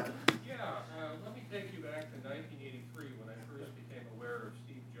at the back. Let me take you back to 1983 when I first became aware of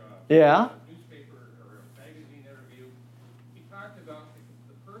Steve Jobs. Yeah. A newspaper or a magazine interview, he talked about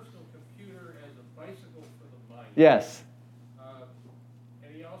the personal computer as a bicycle for the mind. Yes.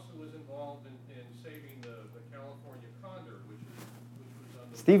 And he also was involved in saving the California condor, which was on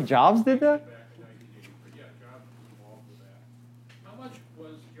the... Steve Jobs did that? Back in 1983. Yeah, Jobs was involved with that. How much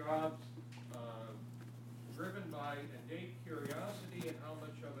was Jobs driven by innate curiosity, and how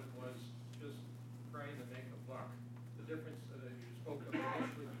much of it was just trying to make a buck? The difference that you spoke of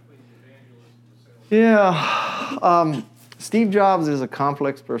initially between the evangelist and the salesman. Yeah. Steve Jobs is a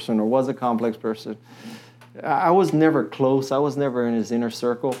complex person, or was a complex person. I was never close. I was never in his inner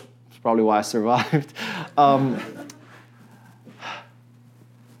circle. That's probably why I survived.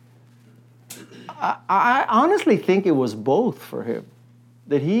 I honestly think it was both for him.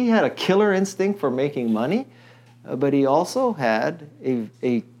 That he had a killer instinct for making money, but he also had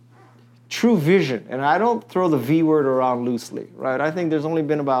a true vision. And I don't throw the V word around loosely, right? I think there's only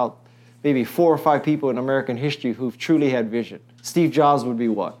been about maybe 4 or 5 people in American history who've truly had vision. Steve Jobs would be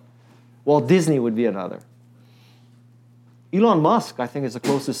one. Walt Disney would be another. Elon Musk, I think, is the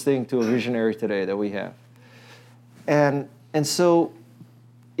closest thing to a visionary today that we have. And so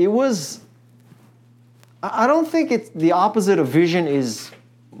it was... I don't think it's the opposite of vision is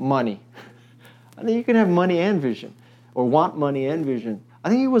money. I think you can have money and vision, or want money and vision. I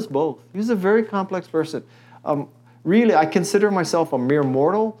think he was both. He was a very complex person. Really, I consider myself a mere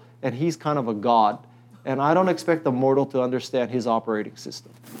mortal, and he's kind of a god. And I don't expect a mortal to understand his operating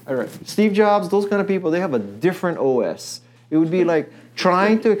system. All right, Steve Jobs, those kind of people, they have a different OS. It would be like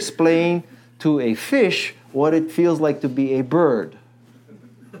trying to explain to a fish what it feels like to be a bird.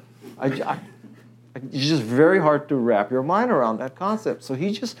 It's just very hard to wrap your mind around that concept. So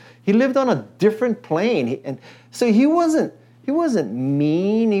he lived on a different plane, and so he wasn't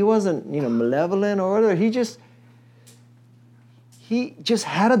mean, he wasn't malevolent or whatever. He just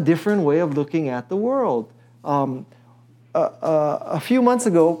had a different way of looking at the world. A few months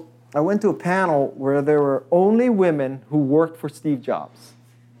ago, I went to a panel where there were only women who worked for Steve Jobs.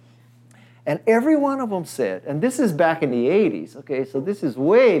 And every one of them said, and this is back in the 80s, okay, so this is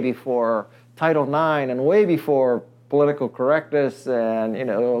way before Title IX and way before political correctness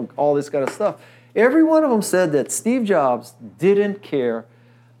and all this kind of stuff. Every one of them said that Steve Jobs didn't care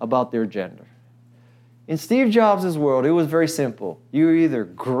about their gender. In Steve Jobs' world, it was very simple. You were either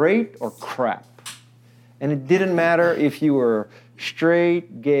great or crap. And it didn't matter if you were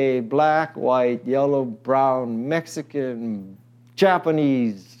straight, gay, black, white, yellow, brown, Mexican,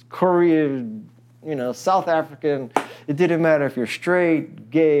 Japanese, Korean, South African. It didn't matter if you're straight,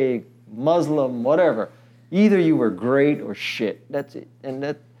 gay, Muslim, whatever. Either you were great or shit. That's it. And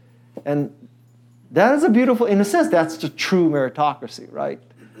that is a beautiful, in a sense, that's the true meritocracy, right?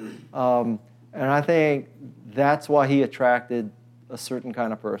 And I think that's why he attracted a certain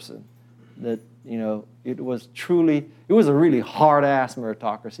kind of person. That, it was a really hard-ass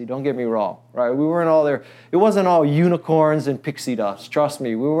meritocracy, don't get me wrong, right? We weren't all there. It wasn't all unicorns and pixie dust, trust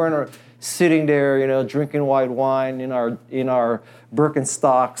me. We weren't sitting there, drinking white wine in our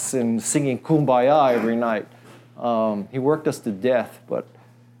Birkenstocks and singing Kumbaya every night. He worked us to death, but,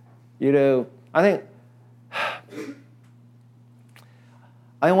 I think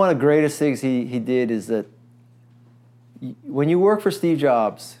one of the greatest things he did is that when you work for Steve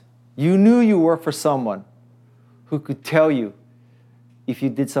Jobs, you knew you worked for someone who could tell you if you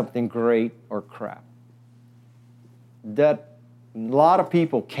did something great or crap. That a lot of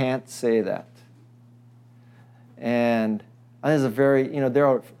people can't say that. And I think it's a very,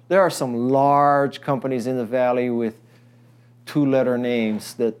 there are some large companies in the Valley with two-letter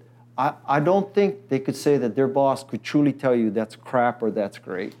names that I don't think they could say that their boss could truly tell you that's crap or that's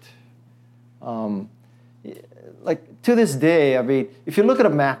great. Like to this day, I mean, if you look at a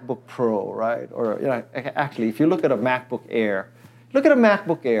MacBook Pro, right, or actually, if you look at a MacBook Air, look at a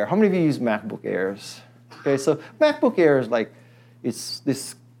MacBook Air. How many of you use MacBook Airs? Okay, so MacBook Air is like, it's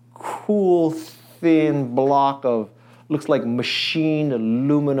this cool, thin block of, looks like machined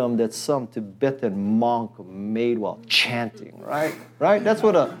aluminum that some Tibetan monk made while chanting, right? Right? That's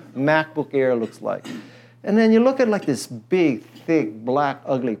what a MacBook Air looks like. And then you look at like this big, thick, black,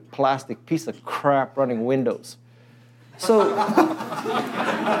 ugly plastic piece of crap running Windows. So like,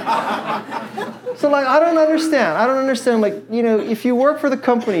 I don't understand, like, if you work for the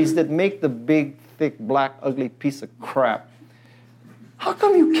companies that make the big, thick, black, ugly piece of crap, how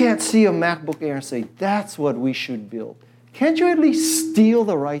come you can't see a MacBook Air and say, that's what we should build? Can't you at least steal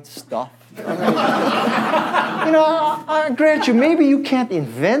the right stuff? I grant you, maybe you can't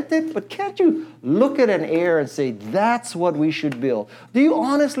invent it, but can't you look at an Air and say, that's what we should build? Do you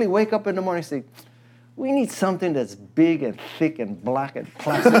honestly wake up in the morning and say, we need something that's big and thick and black and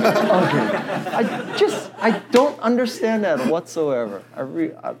plastic and ugly? I don't understand that whatsoever.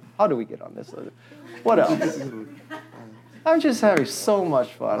 How do we get on this? What else? I'm just having so much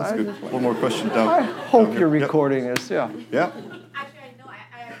fun. That's good. One more question down. I hope you're recording this. Yeah. Yeah. Actually, I know.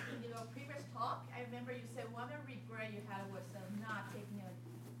 In your previous talk, I remember you said one of the regret you had was not taking a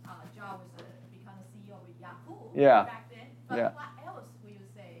job as becoming CEO with Yahoo back then. But what else would you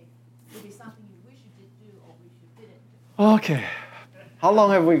say would be something you wish you did do or wish you didn't do? Okay. How long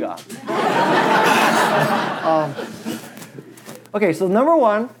have we got? Okay, so number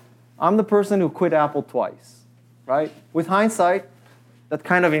one, I'm the person who quit Apple twice. Right? With hindsight, that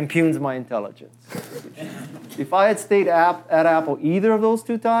kind of impugns my intelligence. If I had stayed at Apple either of those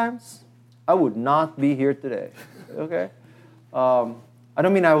two times, I would not be here today. Okay? I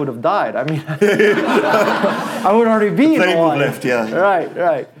don't mean I would have died. I mean, I would already be in Hawaii. Left, yeah.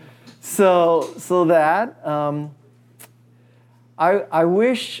 Right. So that I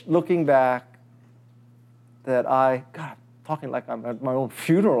wish, looking back, that God, I'm talking like I'm at my own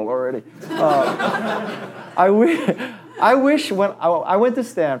funeral already. I wish when I went to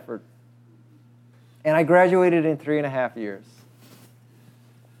Stanford, and I graduated in 3.5 years.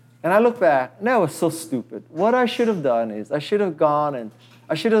 And I look back, and that was so stupid. What I should have done is I should have gone and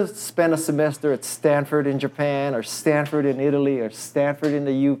I should have spent a semester at Stanford in Japan, or Stanford in Italy, or Stanford in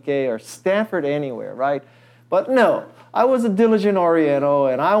the UK, or Stanford anywhere, right? But no, I was a diligent Oriental,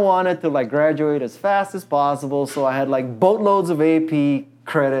 and I wanted to graduate as fast as possible, so I had boatloads of AP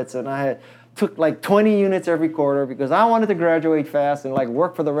credits, and I took 20 units every quarter because I wanted to graduate fast and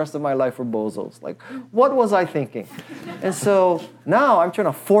work for the rest of my life for bozos. What was I thinking? And so now I'm trying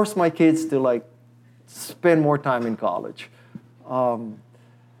to force my kids to spend more time in college.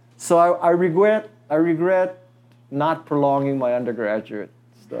 So I regret not prolonging my undergraduate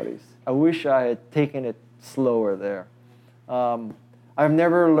studies. I wish I had taken it slower there. I've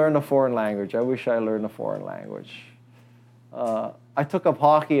never learned a foreign language. I wish I learned a foreign language. I took up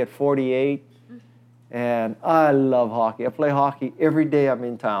hockey at 48, and I love hockey. I play hockey every day I'm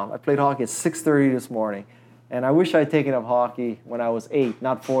in town. I played hockey at 6:30 this morning, and I wish I had taken up hockey when I was 8,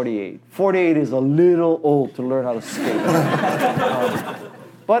 not 48. 48 is a little old to learn how to skate.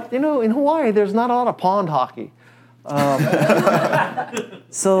 But, in Hawaii, there's not a lot of pond hockey.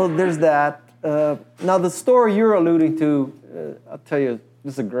 So there's that. Now, the story you're alluding to, I'll tell you,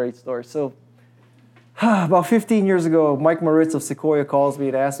 this is a great story. So about 15 years ago, Mike Moritz of Sequoia calls me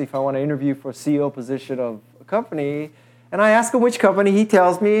and asks me if I want to interview for a CEO position of a company. And I ask him which company. He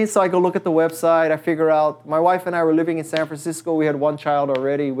tells me. So I go look at the website. I figure out. My wife and I were living in San Francisco. We had one child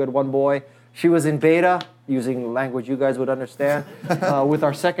already. We had one boy. She was in beta, using language you guys would understand, with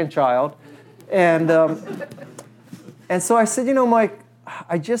our second child. And so I said, Mike,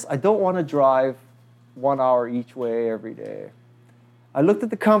 I don't want to drive 1 hour each way every day. I looked at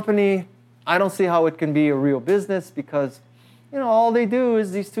the company. I don't see how it can be a real business because, all they do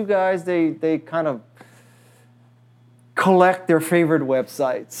is these two guys, they kind of collect their favorite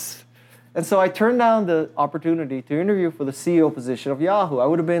websites. And so I turned down the opportunity to interview for the CEO position of Yahoo. I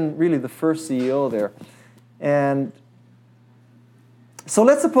would have been really the first CEO there. And so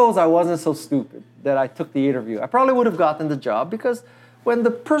let's suppose I wasn't so stupid that I took the interview. I probably would have gotten the job because when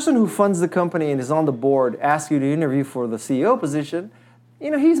the person who funds the company and is on the board asks you to interview for the CEO position,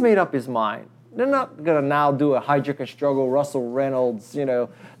 he's made up his mind. They're not going to now do a Heidrick and Struggle, Russell Reynolds,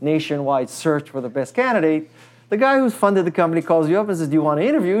 nationwide search for the best candidate. The guy who's funded the company calls you up and says, do you want to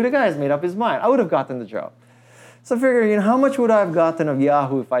interview? The guy's made up his mind. I would have gotten the job. So I figure, how much would I have gotten of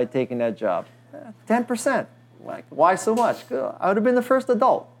Yahoo if I had taken that job? 10%. Like, why so much? I would have been the first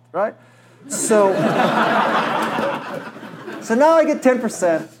adult, right? So now I get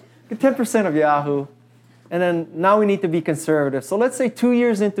 10% of Yahoo. And then now we need to be conservative. So let's say 2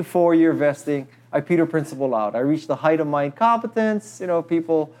 years into 4-year vesting, I Peter Principle out. I reach the height of my incompetence.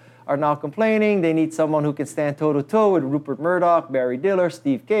 People are now complaining. They need someone who can stand toe-to-toe with Rupert Murdoch, Barry Diller,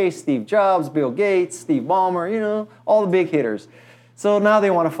 Steve Case, Steve Jobs, Bill Gates, Steve Ballmer, all the big hitters. So now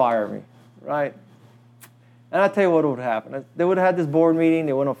they want to fire me, right? And I'll tell you what would happen. They would have had this board meeting.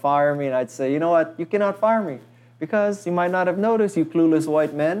 They want to fire me. And I'd say, you know what? You cannot fire me because you might not have noticed, you clueless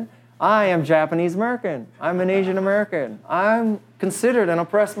white men. I am Japanese American. I'm an Asian American. I'm considered an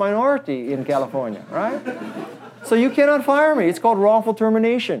oppressed minority in California, right? So you cannot fire me. It's called wrongful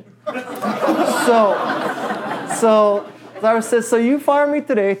termination. So I said, so you fire me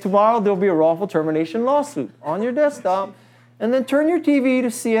today. Tomorrow there'll be a wrongful termination lawsuit on your desktop. And then turn your TV to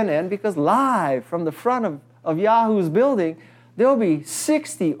CNN because live from the front of Yahoo's building, there'll be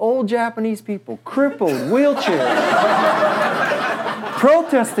 60 old Japanese people, crippled, wheelchairs,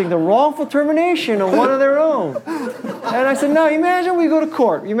 protesting the wrongful termination of one of their own. And I said, now imagine we go to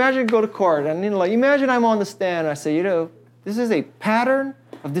court. Imagine go to court. And imagine I'm on the stand. And I say, this is a pattern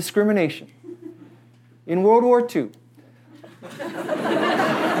of discrimination. In World War II,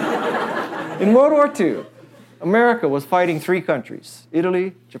 America was fighting 3 countries,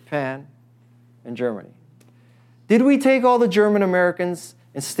 Italy, Japan, and Germany. Did we take all the German Americans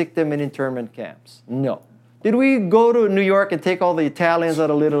and stick them in internment camps? No. Did we go to New York and take all the Italians out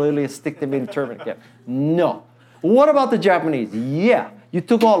of Little Italy and stick them in internment camps? No. What about the Japanese? Yeah. You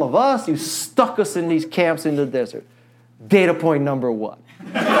took all of us, you stuck us in these camps in the desert. Data point number 1.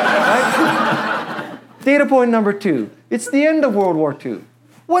 Right? Data point number 2. It's the end of World War II.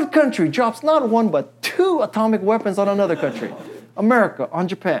 What country drops not 1 but 2 atomic weapons on another country? America on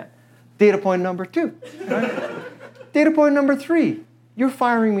Japan. Data point number 2. Right? Data point number 3. You're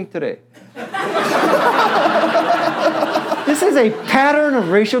firing me today. This is a pattern of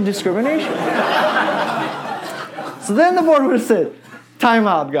racial discrimination. So then the board would have said, time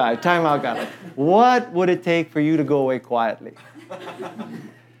out, guy. What would it take for you to go away quietly?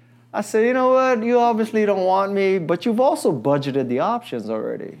 I said, you know what? You obviously don't want me, but you've also budgeted the options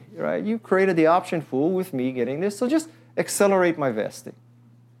already, right? You created the option pool with me getting this, so just accelerate my vesting.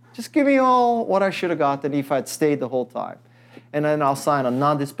 Just give me all what I should have gotten if I'd stayed the whole time. And then I'll sign a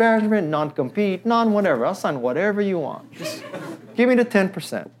non-disparagement, non-compete, non-whatever. I'll sign whatever you want. Just give me the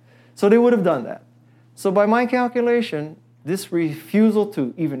 10%. So they would have done that. So by my calculation, this refusal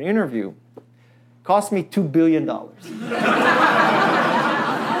to even interview cost me $2 billion. Now,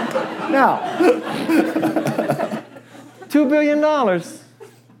 $2 billion,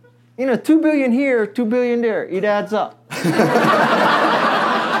 $2 billion here, $2 billion there, it adds up.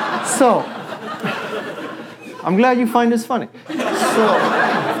 So, I'm glad you find this funny. So,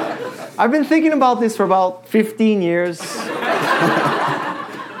 I've been thinking about this for about 15 years,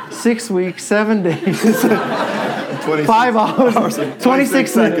 6 weeks, 7 days, 5 hours,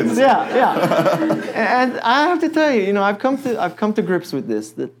 26 seconds. Yeah. And I have to tell you, I've come to grips with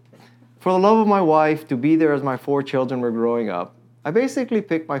this, that for the love of my wife, to be there as my 4 children were growing up, I basically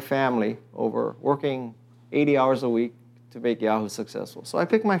picked my family over working 80 hours a week to make Yahoo successful. So I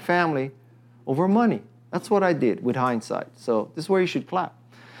picked my family over money. That's what I did with hindsight. So this is where you should clap.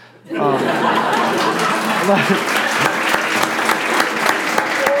 Can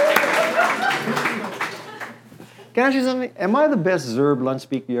I ask you something? Am I the best Zerb lunch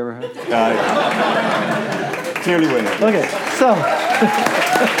speak you ever had? Clearly winning. Okay, so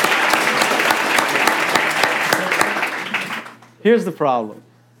Here's the problem.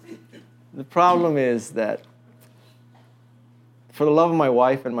 The problem is that for the love of my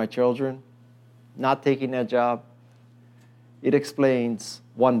wife and my children, not taking that job, it explains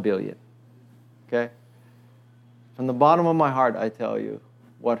 1 billion. Okay? From the bottom of my heart, I tell you,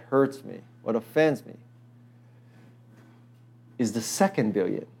 what hurts me, what offends me, is the 2nd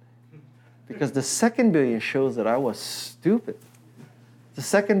billion. Because the 2nd billion shows that I was stupid. The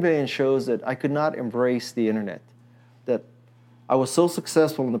 2nd billion shows that I could not embrace the internet. That I was so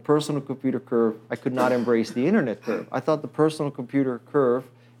successful in the personal computer curve, I could not embrace the internet curve. I thought the personal computer curve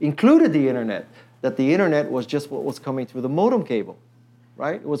included the internet, that the internet was just what was coming through the modem cable,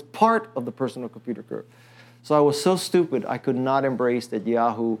 right? It was part of the personal computer curve. So I was so stupid, I could not embrace that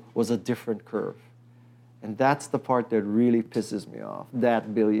Yahoo was a different curve. And that's the part that really pisses me off,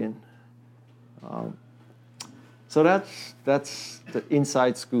 that billion. So that's the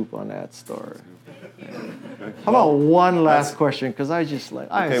inside scoop on that story. How about one last question? Because I just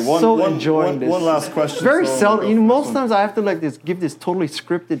I'm enjoying this. One last question. Very seldom. Most times I have to give this totally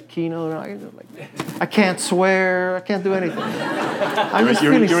scripted keynote. I can't swear. I can't do anything. I'm just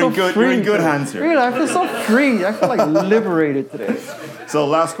feeling so free. You're in good hands here. Really, I feel so free. I feel like liberated today. So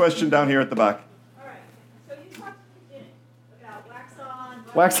last question down here at the back. All right. So you talked at the beginning about wax on,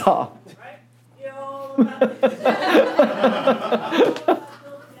 wax off. Right? You know about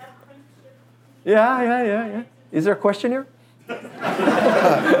Yeah. Is there a question here? Because in the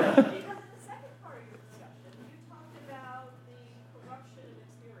second part of your discussion, you talked about the corruption of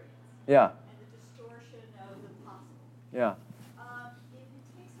experience. Yeah. And the distortion of the possible. Yeah. If it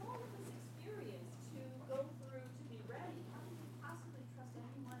takes all of this experience to go through to be ready, how can you possibly trust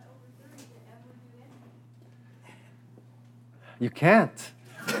anyone over 30 to ever do anything? You can't.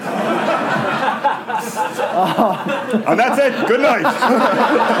 And that's it. Good night.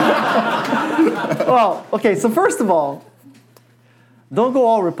 Well, okay, so first of all, don't go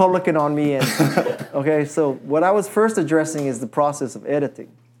all Republican on me. Okay, so what I was first addressing is the process of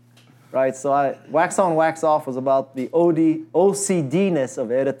editing, right? So wax on, wax off was about the OCD-ness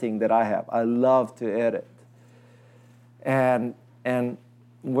of editing that I have. I love to edit. And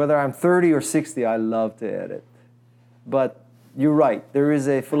whether I'm 30 or 60, I love to edit. But you're right. There is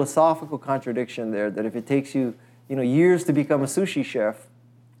a philosophical contradiction there that if it takes you, years to become a sushi chef,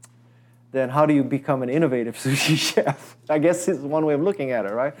 then how do you become an innovative sushi chef? I guess is one way of looking at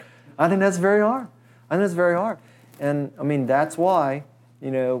it, right? I think that's very hard. And I mean, that's why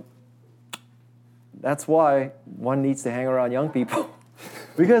one needs to hang around young people.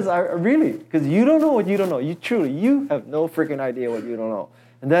 Because because you don't know what you don't know. You have no freaking idea what you don't know.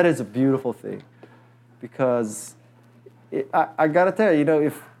 And that is a beautiful thing. Because I got to tell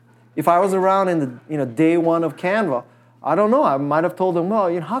you, if I was around in the day one of Canva, I don't know. I might have told them,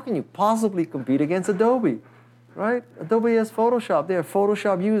 well, how can you possibly compete against Adobe, right? Adobe has Photoshop. They have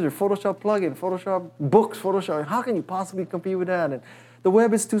Photoshop User, Photoshop Plugin, Photoshop Books, Photoshop. How can you possibly compete with that? And the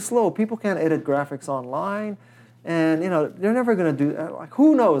web is too slow. People can't edit graphics online, and they're never going to do that. Like,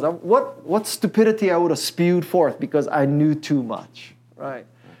 who knows? What stupidity I would have spewed forth because I knew too much, right?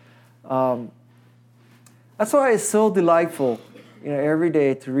 That's why it's so delightful, every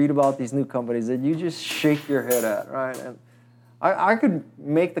day to read about these new companies that you just shake your head at, right? And I could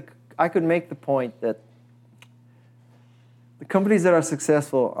make the point that the companies that are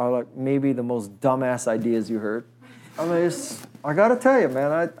successful are like maybe the most dumbass ideas you heard. I mean, I got to tell you,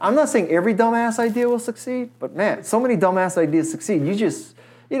 man. I'm not saying every dumbass idea will succeed, but man, so many dumbass ideas succeed. You just,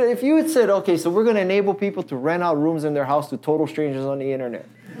 if you had said, okay, so we're going to enable people to rent out rooms in their house to total strangers on the internet.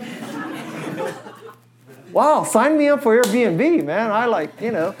 Wow, sign me up for Airbnb, man. I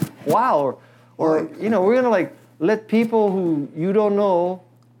wow. Or we're going to let people who you don't know,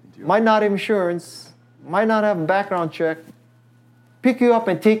 might not have insurance, might not have a background check, pick you up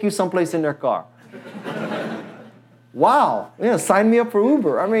and take you someplace in their car. Wow, sign me up for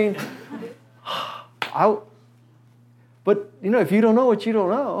Uber. I mean, but if you don't know what you don't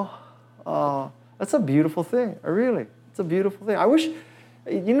know, that's a beautiful thing. It's a beautiful thing. I wish,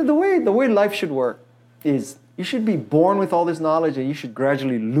 the way life should work is you should be born with all this knowledge and you should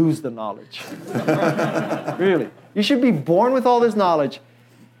gradually lose the knowledge. Really. You should be born with all this knowledge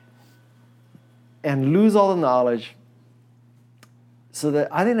and lose all the knowledge so that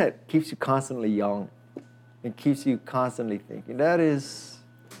I think that keeps you constantly young. It keeps you constantly thinking. That is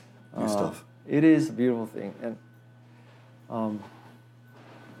new stuff. It is a beautiful thing. And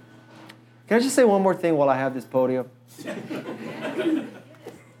can I just say one more thing while I have this podium?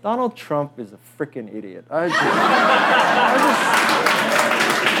 Donald Trump is a freaking idiot. I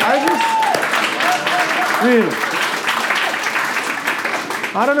really.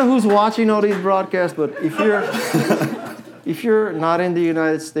 I don't know who's watching all these broadcasts, but if you're if you're not in the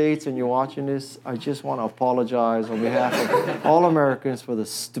United States and you're watching this, I just want to apologize on behalf of all Americans for the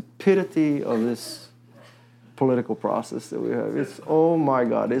stupidity of this political process that we have. It's, oh my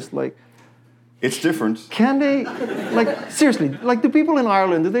God, it's like... It's different. Can they, like, seriously, like the people in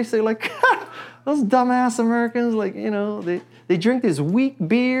Ireland, do they say, like, those dumbass Americans, like, you know, they drink this weak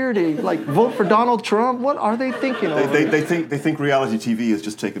beer, they, like, vote for Donald Trump? What are they thinking of? They think reality TV has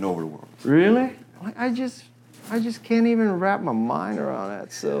just taken over the world. Really? Like, I just can't even wrap my mind around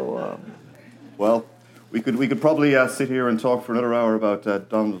that, so... Well, we could probably sit here and talk for another hour about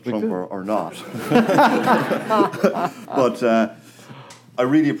Donald Trump or not. But... I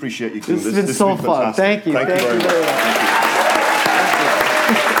really appreciate you doing this. This has been so fun. Thank you. Thank you very much.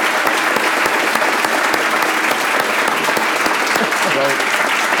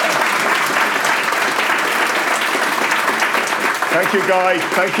 Thank you, Guy.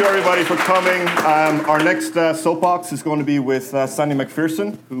 Thank you, everybody, for coming. Our next soapbox is going to be with Sandy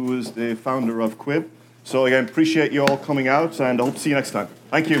McPherson, who is the founder of Quib. So, again, appreciate you all coming out, and I hope to see you next time.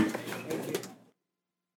 Thank you.